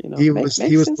 He was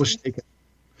so shaken.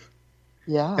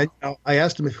 Yeah. And, I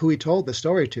asked him who he told the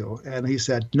story to, and he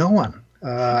said no one.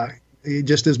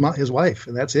 Just his wife,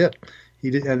 and that's it. He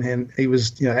did, and he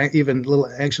was even a little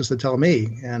anxious to tell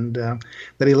me, and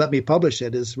that he let me publish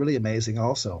it is really amazing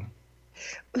also.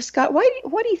 Scott, what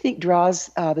do you think draws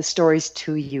the stories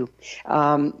to you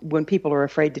when people are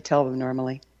afraid to tell them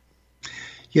normally?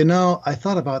 I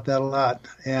thought about that a lot,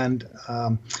 and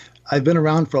I've been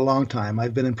around for a long time.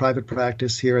 I've been in private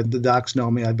practice here. The docs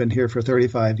know me. I've been here for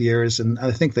 35 years, and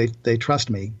I think they trust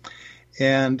me.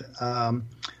 And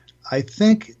I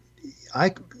think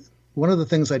one of the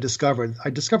things I discovered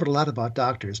a lot about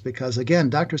doctors, because, again,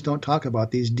 doctors don't talk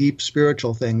about these deep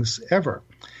spiritual things ever.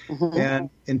 Mm-hmm. And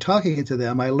in talking to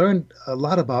them, I learned a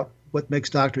lot about what makes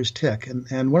doctors tick.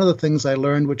 And one of the things I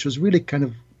learned, which was really kind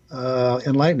of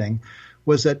enlightening,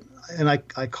 was that, and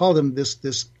I called them this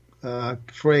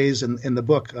phrase in the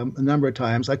book a number of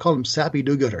times, I call them sappy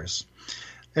do-gooders.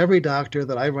 Every doctor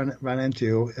that I run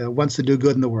into wants to do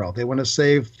good in the world. They want to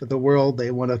save the world.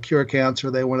 They want to cure cancer.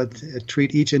 They want to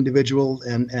treat each individual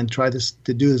and try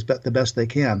to do the best they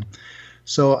can.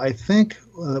 So I think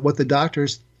what the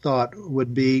doctors thought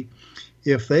would be,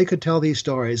 if they could tell these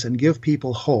stories and give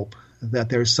people hope that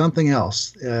there's something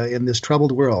else in this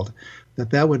troubled world,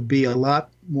 that would be a lot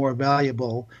more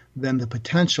valuable than the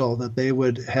potential that they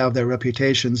would have their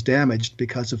reputations damaged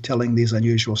because of telling these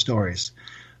unusual stories.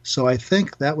 So I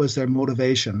think that was their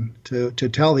motivation to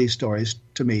tell these stories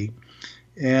to me.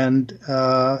 And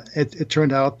it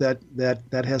turned out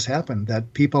that has happened,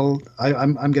 that people,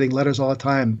 I'm getting letters all the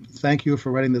time. Thank you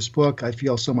for writing this book. I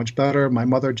feel so much better. My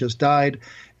mother just died,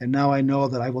 and now I know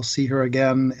that I will see her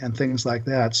again, and things like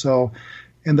that. So,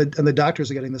 and the doctors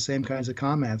are getting the same kinds of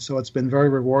comments. So it's been very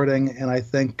rewarding, and I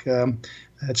think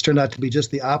it's turned out to be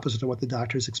just the opposite of what the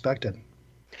doctors expected.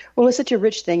 Well, it's such a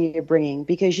rich thing you're bringing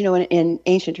because, in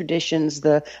ancient traditions,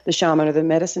 the shaman or the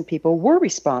medicine people were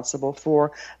responsible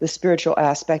for the spiritual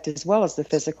aspect as well as the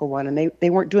physical one, and they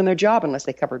weren't doing their job unless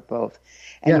they covered both.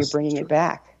 And yes, you're bringing it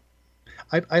back.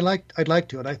 I'd like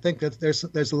to, and I think that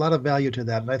there's a lot of value to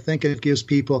that, and I think it gives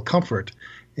people comfort,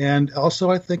 and also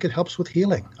I think it helps with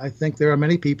healing. I think there are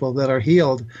many people that are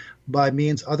healed by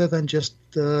means other than just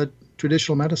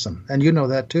traditional medicine, and you know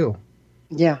that too.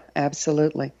 Yeah,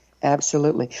 absolutely.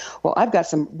 Absolutely. Well, I've got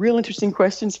some real interesting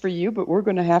questions for you, but we're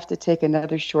going to have to take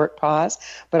another short pause.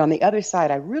 But on the other side,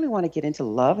 I really want to get into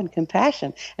love and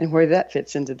compassion and where that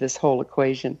fits into this whole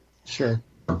equation. Sure.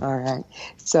 All right.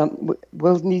 So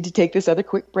we'll need to take this other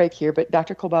quick break here, but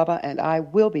Dr. Kolbaba and I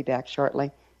will be back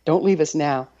shortly. Don't leave us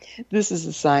now. This is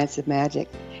the Science of Magic,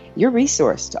 your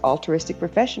resource to altruistic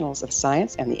professionals of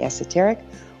science and the esoteric,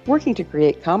 working to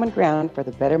create common ground for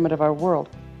the betterment of our world.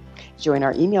 Join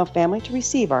our email family to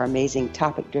receive our amazing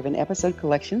topic-driven episode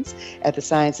collections at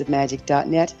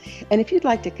thescienceofmagic.net. And if you'd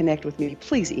like to connect with me,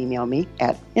 please email me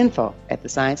at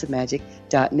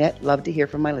info@thescienceofmagic.net. Love to hear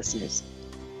from my listeners.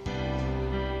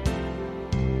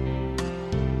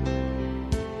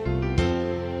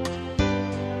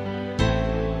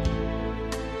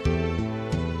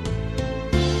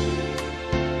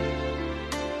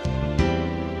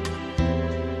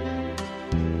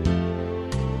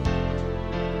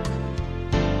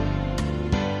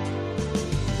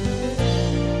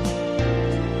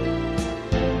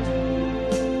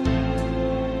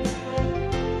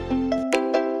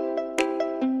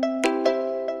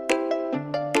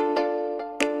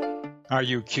 Are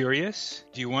you curious?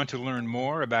 Do you want to learn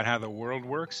more about how the world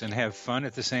works and have fun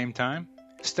at the same time?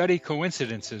 Study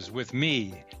coincidences with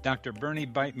me, Dr. Bernie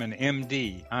Beitman,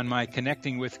 MD, on my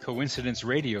Connecting with Coincidence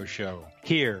radio show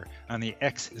here on the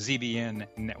XZBN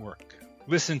network.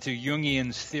 Listen to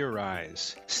Jungians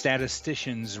theorize,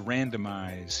 statisticians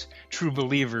randomize, true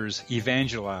believers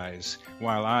evangelize,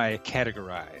 while I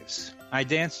categorize. I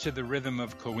dance to the rhythm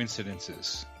of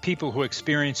coincidences. People who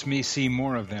experience me see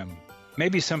more of them.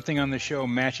 Maybe something on the show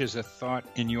matches a thought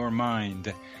in your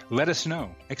mind. Let us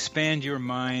know. Expand your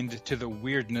mind to the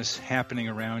weirdness happening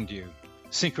around you.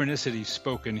 Synchronicity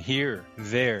spoken here,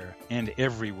 there, and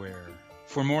everywhere.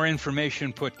 For more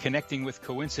information, put Connecting with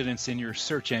Coincidence in your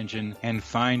search engine and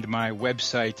find my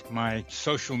website, my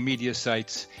social media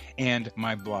sites, and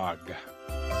my blog.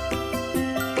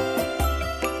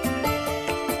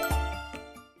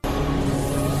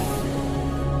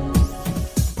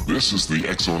 This is the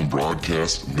X-Zone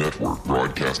Broadcast Network,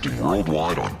 broadcasting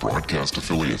worldwide on broadcast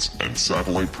affiliates and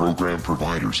satellite program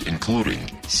providers, including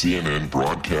CNN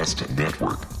Broadcast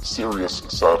Network, Sirius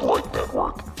Satellite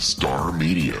Network, Star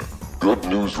Media, Good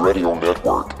News Radio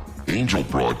Network, Angel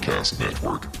Broadcast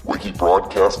Network, Wiki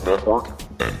Broadcast Network,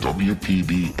 and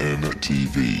WPBN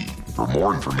TV. For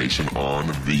more information on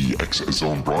the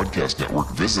X-Zone Broadcast Network,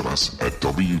 visit us at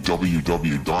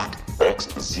www.xzbn.net.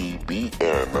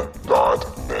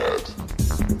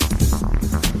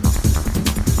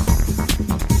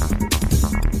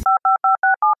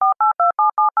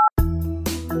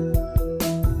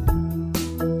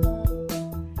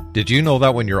 Did you know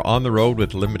that when you're on the road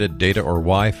with limited data or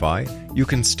Wi-Fi, you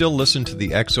can still listen to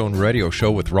the X-Zone Radio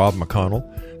Show with Rob McConnell,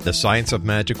 The Science of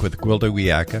Magic with Gwilda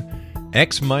Wiyaka,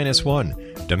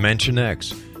 X-1, Dimension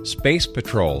X, Space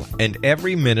Patrol, and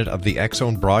every minute of the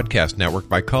X-Zone Broadcast Network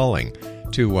by calling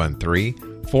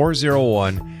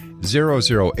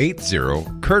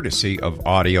 213-401-0080, courtesy of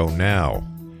Audio Now.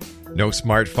 No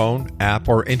smartphone, app,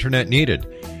 or internet needed.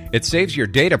 It saves your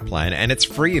data plan, and it's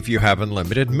free if you have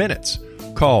unlimited minutes.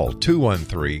 Call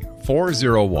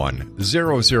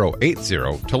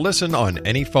 213-401-0080 to listen on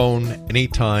any phone,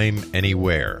 anytime,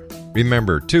 anywhere.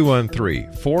 Remember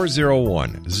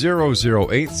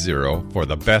 213-401-0080 for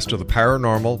the best of the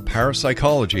paranormal,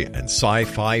 parapsychology, and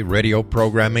sci-fi radio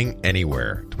programming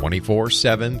anywhere,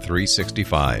 24/7,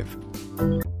 365.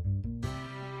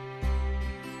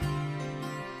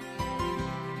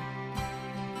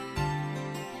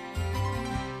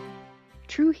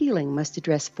 True healing must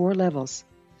address 4 levels: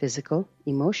 physical,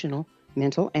 emotional,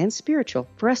 mental, and spiritual,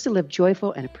 for us to live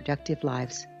joyful and productive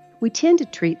lives. We tend to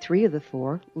treat 3 of the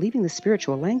 4, leaving the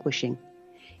spiritual languishing.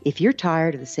 If you're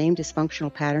tired of the same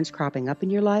dysfunctional patterns cropping up in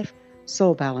your life,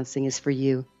 Soul Balancing is for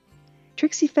you.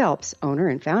 Trixie Phelps, owner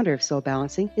and founder of Soul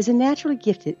Balancing, is a naturally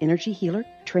gifted energy healer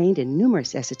trained in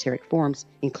numerous esoteric forms,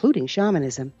 including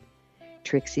shamanism.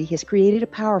 Trixie has created a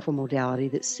powerful modality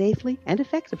that safely and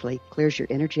effectively clears your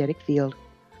energetic field.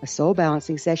 A Soul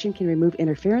Balancing session can remove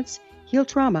interference, heal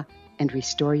trauma, and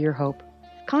restore your hope.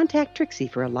 Contact Trixie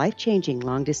for a life-changing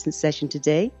long-distance session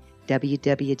today,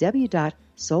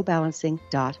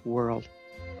 www.soulbalancing.world.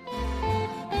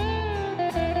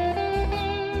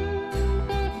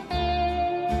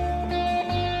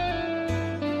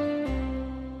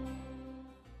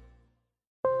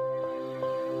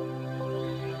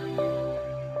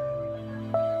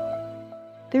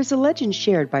 There's a legend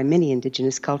shared by many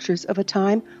indigenous cultures of a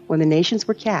time when the nations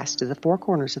were cast to the 4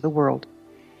 corners of the world.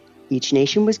 Each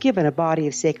nation was given a body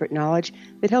of sacred knowledge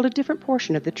that held a different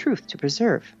portion of the truth to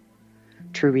preserve.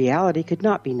 True reality could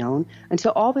not be known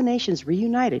until all the nations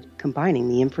reunited, combining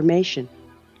the information.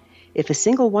 If a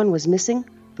single one was missing,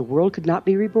 the world could not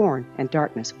be reborn and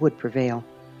darkness would prevail.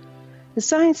 The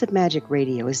Science of Magic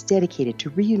Radio is dedicated to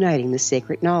reuniting the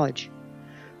sacred knowledge.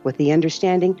 With the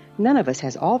understanding, none of us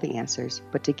has all the answers,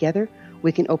 but together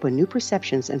we can open new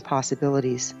perceptions and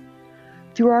possibilities.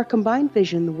 Through our combined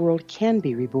vision, the world can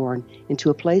be reborn into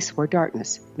a place where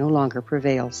darkness no longer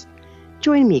prevails.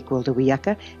 Join me, Gwilda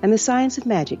Wiyaka, and the Science of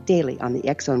Magic daily on the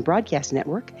X-Zone Broadcast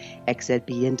Network,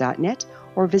 xzbn.net,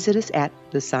 or visit us at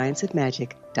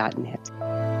thescienceofmagic.net.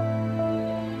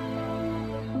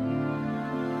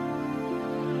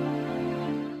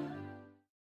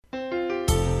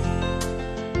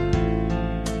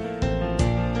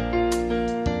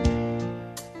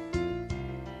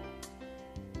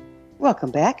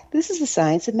 Welcome back. This is the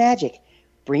Science of Magic,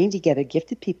 bringing together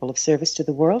gifted people of service to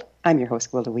the world. I'm your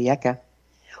host, Gwilda Wiyaka.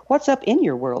 What's up in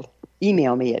your world?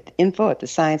 Email me at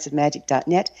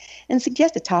info@thescienceofmagic.net and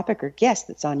suggest a topic or guest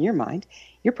that's on your mind.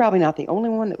 You're probably not the only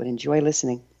one that would enjoy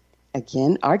listening.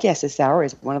 Again, our guest this hour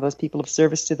is one of those people of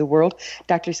service to the world,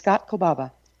 Dr. Sott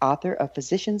Kolbaba, author of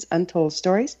Physicians' Untold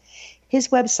Stories. his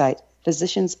website,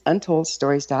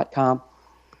 physiciansuntoldstories.com.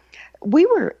 We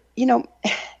were,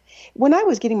 when I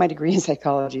was getting my degree in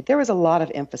psychology, there was a lot of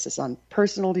emphasis on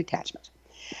personal detachment.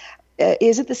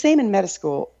 Is it the same in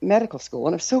medical school?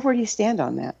 And if so, where do you stand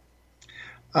on that?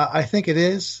 I think it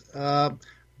is. But,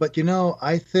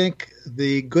 I think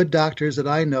the good doctors that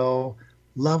I know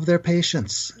love their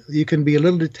patients. You can be a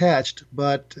little detached,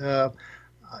 but,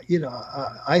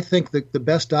 I think that the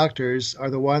best doctors are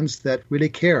the ones that really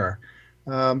care.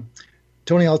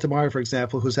 Tony Altamari, for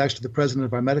example, who's actually the president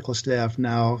of our medical staff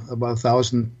now, about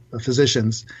 1,000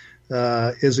 physicians,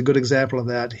 is a good example of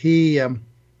that. He, a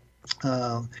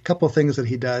couple of things that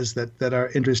he does that are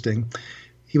interesting.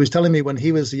 He was telling me when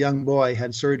he was a young boy,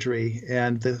 had surgery,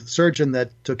 and the surgeon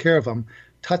that took care of him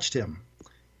touched him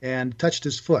and touched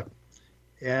his foot.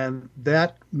 And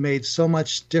that made so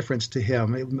much difference to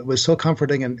him. It was so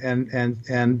comforting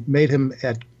and made him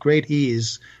at great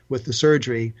ease with the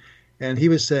surgery. And he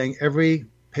was saying every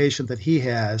patient that he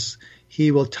has,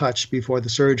 he will touch before the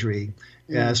surgery,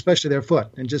 especially their foot,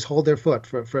 and just hold their foot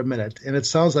for a minute. And it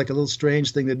sounds like a little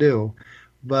strange thing to do,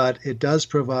 but it does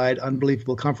provide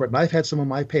unbelievable comfort. And I've had some of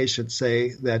my patients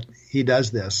say that he does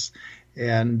this,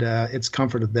 and it's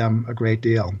comforted them a great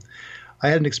deal. I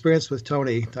had an experience with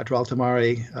Tony, Dr.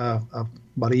 Altamari,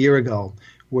 about a year ago,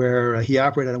 where he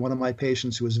operated on one of my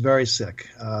patients who was very sick.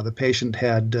 The patient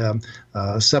had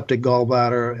a septic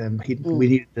gallbladder, and we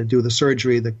needed to do the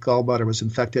surgery. The gallbladder was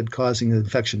infected, causing the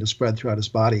infection to spread throughout his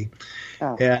body.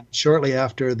 Oh. And shortly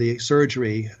after the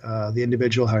surgery, the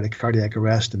individual had a cardiac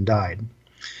arrest and died.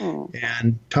 Oh.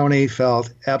 And Tony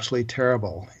felt absolutely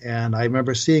terrible. And I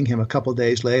remember seeing him a couple of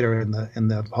days later in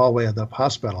the hallway of the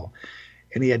hospital,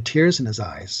 and he had tears in his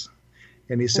eyes.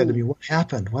 And he said to me, "What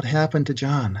happened? What happened to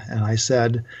John?" And I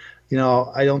said,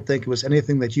 I don't think it was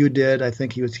anything that you did. I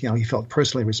think he was, he felt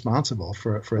personally responsible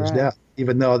for his death,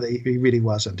 even though he really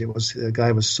wasn't. It was, the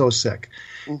guy was so sick,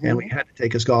 and we had to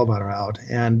take his gallbladder out.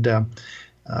 And,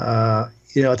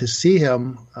 to see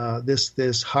him,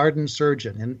 this hardened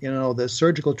surgeon, and, the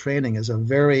surgical training is a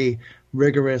very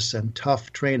rigorous and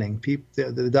tough training.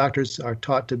 The doctors are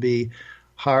taught to be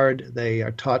hard. They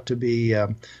are taught to be,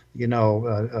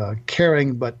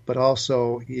 caring, but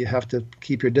also you have to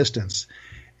keep your distance.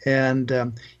 And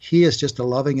he is just a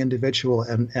loving individual.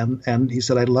 And he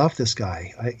said, "I love this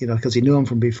guy," because he knew him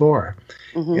from before.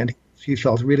 And he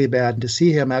felt really bad. And to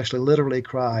see him actually literally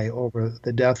cry over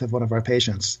the death of one of our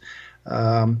patients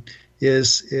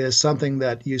is something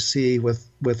that you see with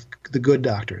the good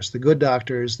doctors. The good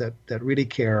doctors that really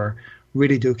care,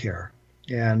 really do care.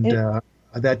 And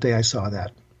that day I saw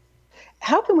that.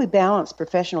 How can we balance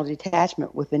professional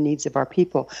detachment with the needs of our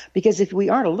people? Because if we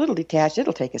aren't a little detached,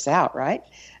 it'll take us out, right?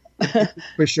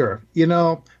 For sure.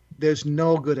 There's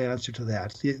no good answer to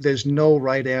that. There's no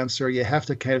right answer. You have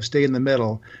to kind of stay in the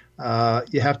middle.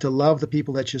 You have to love the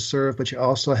people that you serve, but you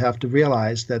also have to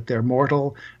realize that they're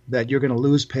mortal, that you're going to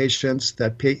lose patients,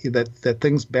 that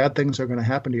bad things are going to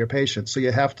happen to your patients. So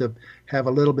you have to have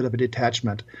a little bit of a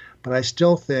detachment. But I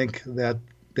still think that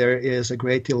there is a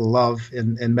great deal of love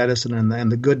in medicine,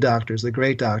 and the good doctors, the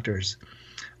great doctors,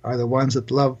 are the ones that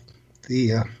love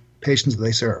the patients that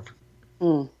they serve.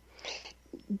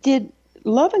 Did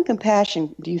love and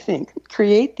compassion, do you think,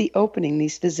 create the opening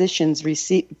these physicians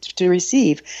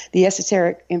receive the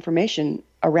esoteric information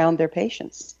around their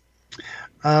patients?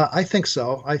 I think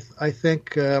so. I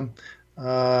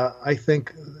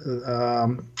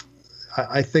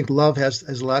think love has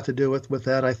a lot to do with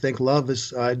that. I think love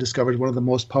is, I discovered, one of the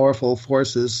most powerful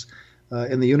forces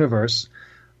in the universe.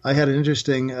 I had an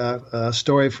interesting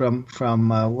story from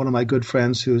one of my good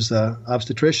friends who's an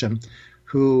obstetrician,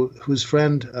 whose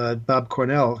friend Bob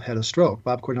Cornell had a stroke.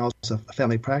 Bob Cornell is a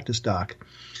family practice doc.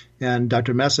 And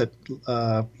Dr. Messett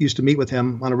used to meet with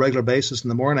him on a regular basis in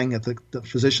the morning at the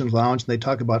physician's lounge, and they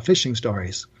talk about fishing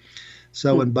stories.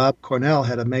 So when Bob Cornell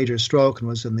had a major stroke and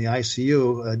was in the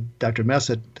ICU, Dr.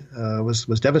 Messett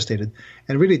was devastated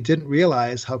and really didn't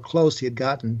realize how close he had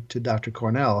gotten to Dr.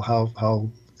 Cornell, how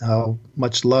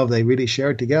much love they really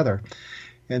shared together.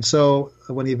 And so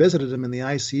when he visited him in the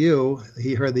ICU,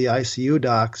 he heard the ICU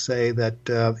doc say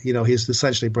that, he's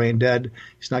essentially brain dead.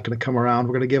 He's not going to come around.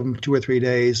 We're going to give him 2 or 3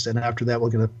 days, and after that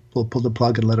we'll pull the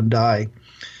plug and let him die.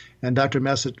 And Dr.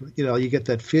 Messett, you get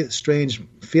that strange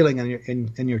feeling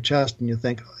in your chest, and you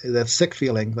think, that sick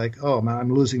feeling, like, oh, man,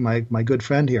 I'm losing my good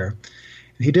friend here.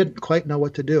 And he didn't quite know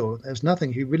what to do. There's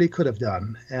nothing he really could have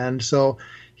done. And so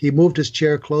he moved his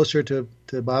chair closer to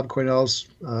Bob Cornell's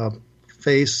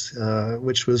face,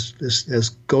 which was as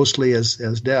ghostly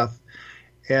as death.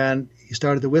 And he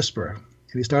started to whisper,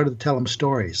 and he started to tell him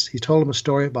stories. He told him a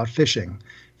story about fishing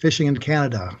fishing in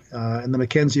Canada in the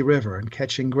Mackenzie River and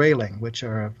catching grayling, which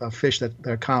are a fish that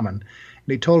are common.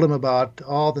 And he told them about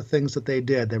all the things that they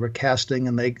did. They were casting,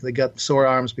 and they got sore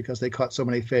arms because they caught so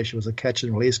many fish. It was a catch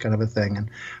and release kind of a thing,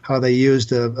 and how they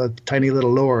used a tiny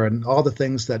little lure and all the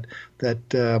things that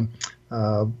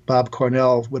Bob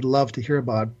Cornell would love to hear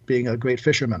about being a great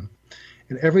fisherman.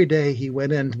 And every day he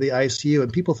went into the ICU,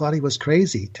 and people thought he was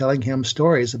crazy, telling him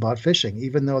stories about fishing.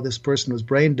 Even though this person was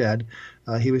brain dead,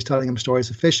 he was telling him stories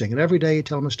of fishing. And every day he'd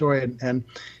tell him a story, and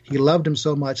he loved him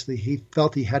so much that he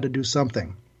felt he had to do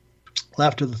something. Well,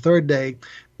 after the third day,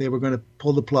 they were going to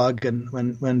pull the plug, and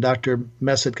when Dr.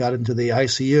 Messett got into the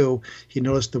ICU, he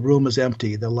noticed the room was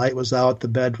empty. The light was out, the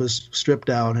bed was stripped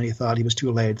down, and he thought he was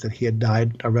too late, that he had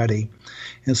died already.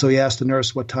 And so he asked the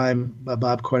nurse what time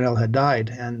Bob Cornell had died,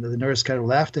 and the nurse kind of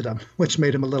laughed at him, which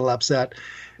made him a little upset.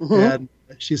 Mm-hmm. And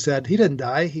she said, he didn't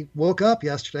die. He woke up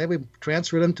yesterday. We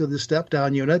transferred him to the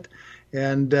step-down unit,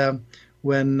 and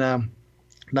when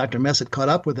Dr. Messett caught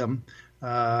up with him,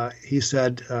 he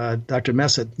said, Dr.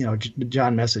 Messett,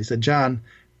 John Messett, he said, John,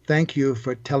 thank you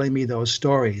for telling me those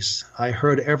stories. I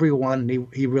heard everyone.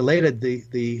 He related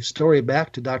the story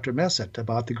back to Dr. Messett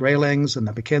about the graylings and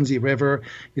the Mackenzie River.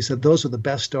 He said, those are the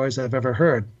best stories I've ever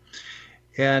heard.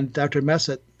 And Dr.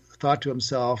 Messett thought to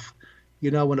himself,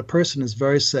 when a person is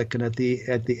very sick and at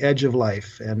the edge of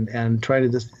life and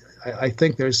trying to I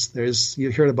think there's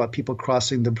you heard about people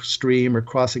crossing the stream or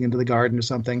crossing into the garden or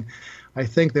something. I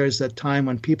think there's that time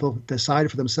when people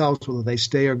decide for themselves whether they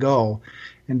stay or go.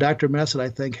 And Dr. Messett, I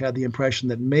think, had the impression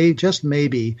that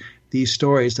maybe these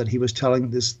stories that he was telling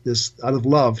this out of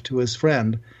love to his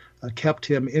friend kept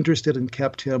him interested and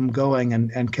kept him going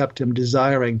and kept him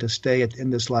desiring to stay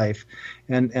in this life.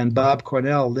 And Bob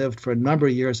Cornell lived for a number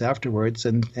of years afterwards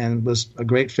and was a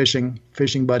great fishing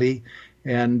buddy.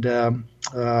 And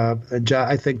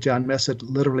I think John Messett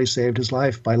literally saved his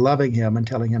life by loving him and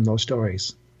telling him those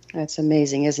stories. That's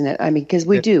amazing, isn't it? I mean, because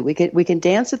we can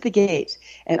dance at the gate,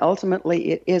 and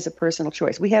ultimately it is a personal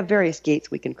choice. We have various gates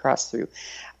we can cross through.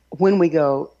 When we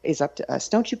go is up to us.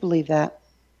 Don't you believe that?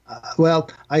 Well,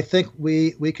 I think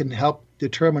we can help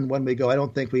determine when we go. I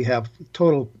don't think we have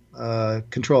total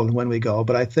control in when we go,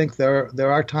 but I think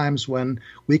there are times when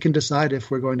we can decide if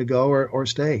we're going to go or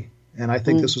stay. And I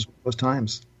think this was one of those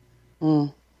times.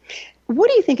 Mm. What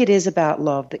do you think it is about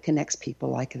love that connects people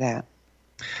like that?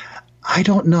 I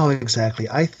don't know exactly.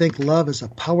 I think love is a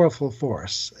powerful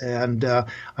force, and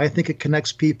I think it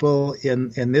connects people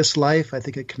in this life. I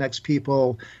think it connects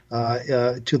people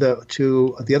to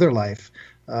the other life.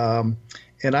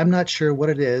 And I'm not sure what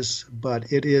it is,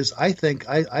 but it is, I think,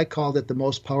 I called it the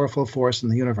most powerful force in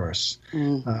the universe.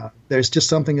 Mm. There's just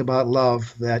something about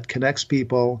love that connects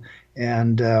people.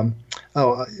 And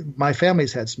my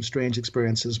family's had some strange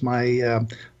experiences. My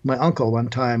uncle one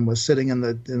time was sitting in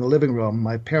the living room.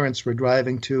 My parents were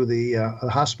driving to the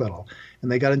hospital,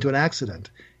 and they got into an accident.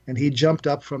 And he jumped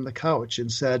up from the couch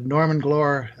and said, "Norman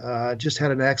Glore just had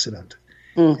an accident."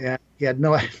 Mm. And he had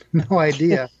no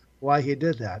idea why he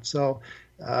did that. So,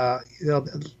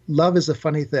 love is a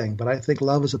funny thing, but I think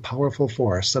love is a powerful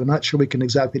force. I'm not sure we can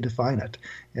exactly define it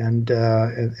and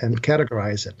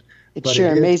categorize it. It's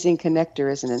sure an amazing connector,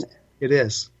 isn't it? It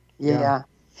is. Yeah.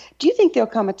 Do you think there'll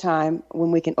come a time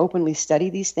when we can openly study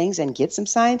these things and get some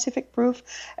scientific proof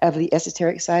of the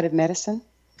esoteric side of medicine?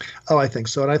 Oh, I think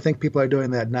so. And I think people are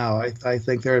doing that now. I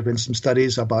think there have been some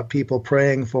studies about people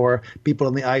praying for people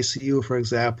in the ICU, for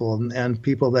example, and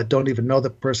people that don't even know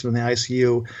the person in the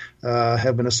ICU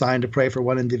have been assigned to pray for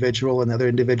one individual, and the other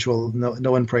individual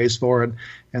no one prays for,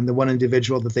 and the one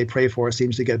individual that they pray for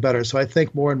seems to get better. So I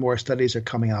think more and more studies are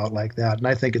coming out like that, and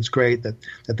I think it's great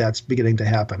that's beginning to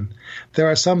happen.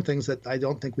 There are some things that I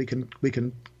don't think we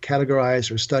can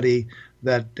categorize or study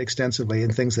that extensively,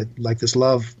 and things that like this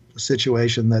love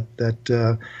situation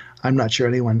that I'm not sure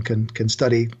anyone can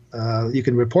study. You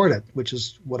can report it, which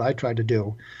is what I tried to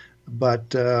do, but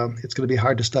it's going to be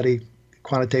hard to study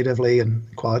quantitatively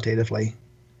and qualitatively.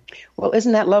 Well,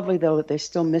 isn't that lovely, though, that there's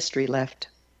still mystery left?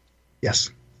 Yes.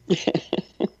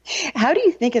 How do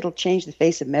you think it'll change the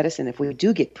face of medicine if we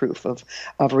do get proof of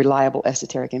reliable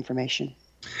esoteric information?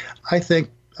 I think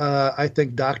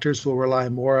doctors will rely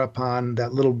more upon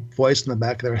that little voice in the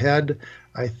back of their head.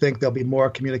 I think there'll be more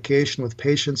communication with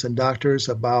patients and doctors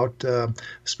about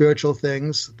spiritual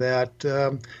things that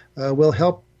will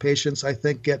help patients, I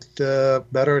think, get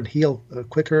better and heal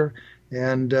quicker.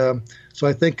 And so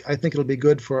I think it'll be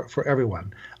good for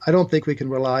everyone. I don't think we can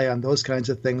rely on those kinds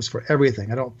of things for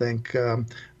everything. I don't think a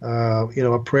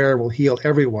prayer will heal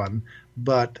everyone,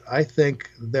 But I think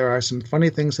there are some funny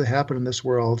things that happen in this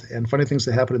world and funny things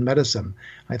that happen in medicine.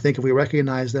 I think if we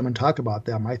recognize them and talk about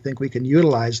them, I think we can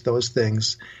utilize those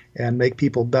things and make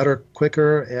people better,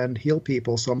 quicker, and heal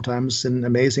people sometimes in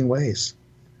amazing ways.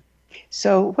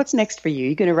 So what's next for you?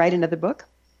 You going to write another book?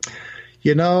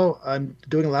 You know, I'm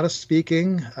doing a lot of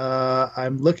speaking.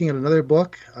 I'm looking at another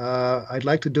book. I'd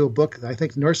like to do a book. I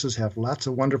think nurses have lots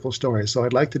of wonderful stories. So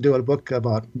I'd like to do a book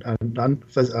about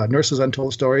nurses'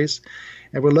 untold stories.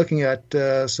 And we're looking at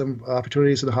some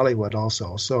opportunities in Hollywood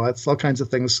also. So it's all kinds of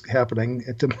things happening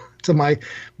to my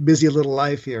busy little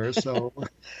life here. So,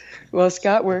 Well,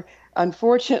 Scott,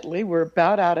 unfortunately, we're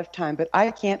about out of time. But I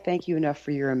can't thank you enough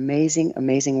for your amazing,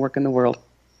 amazing work in the world.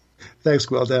 Thanks,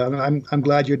 Gwilda. I'm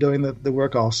glad you're doing the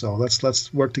work also.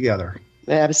 Let's work together.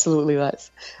 Absolutely,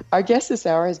 let's. Our guest this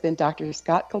hour has been Dr.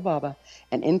 Scott Kolbaba,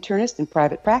 an internist in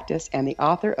private practice and the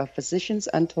author of Physicians'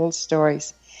 Untold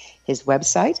Stories. His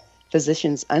website,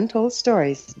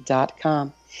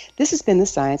 physiciansuntoldstories.com. This has been The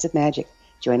Science of Magic.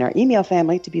 Join our email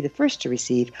family to be the first to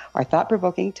receive our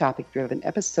thought-provoking, topic-driven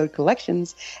episode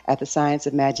collections at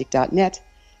thescienceofmagic.net.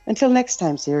 Until next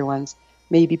time, dear ones,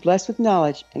 may you be blessed with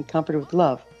knowledge and comforted with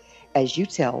love as you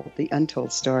tell the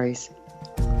untold stories.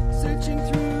 Searching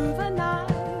through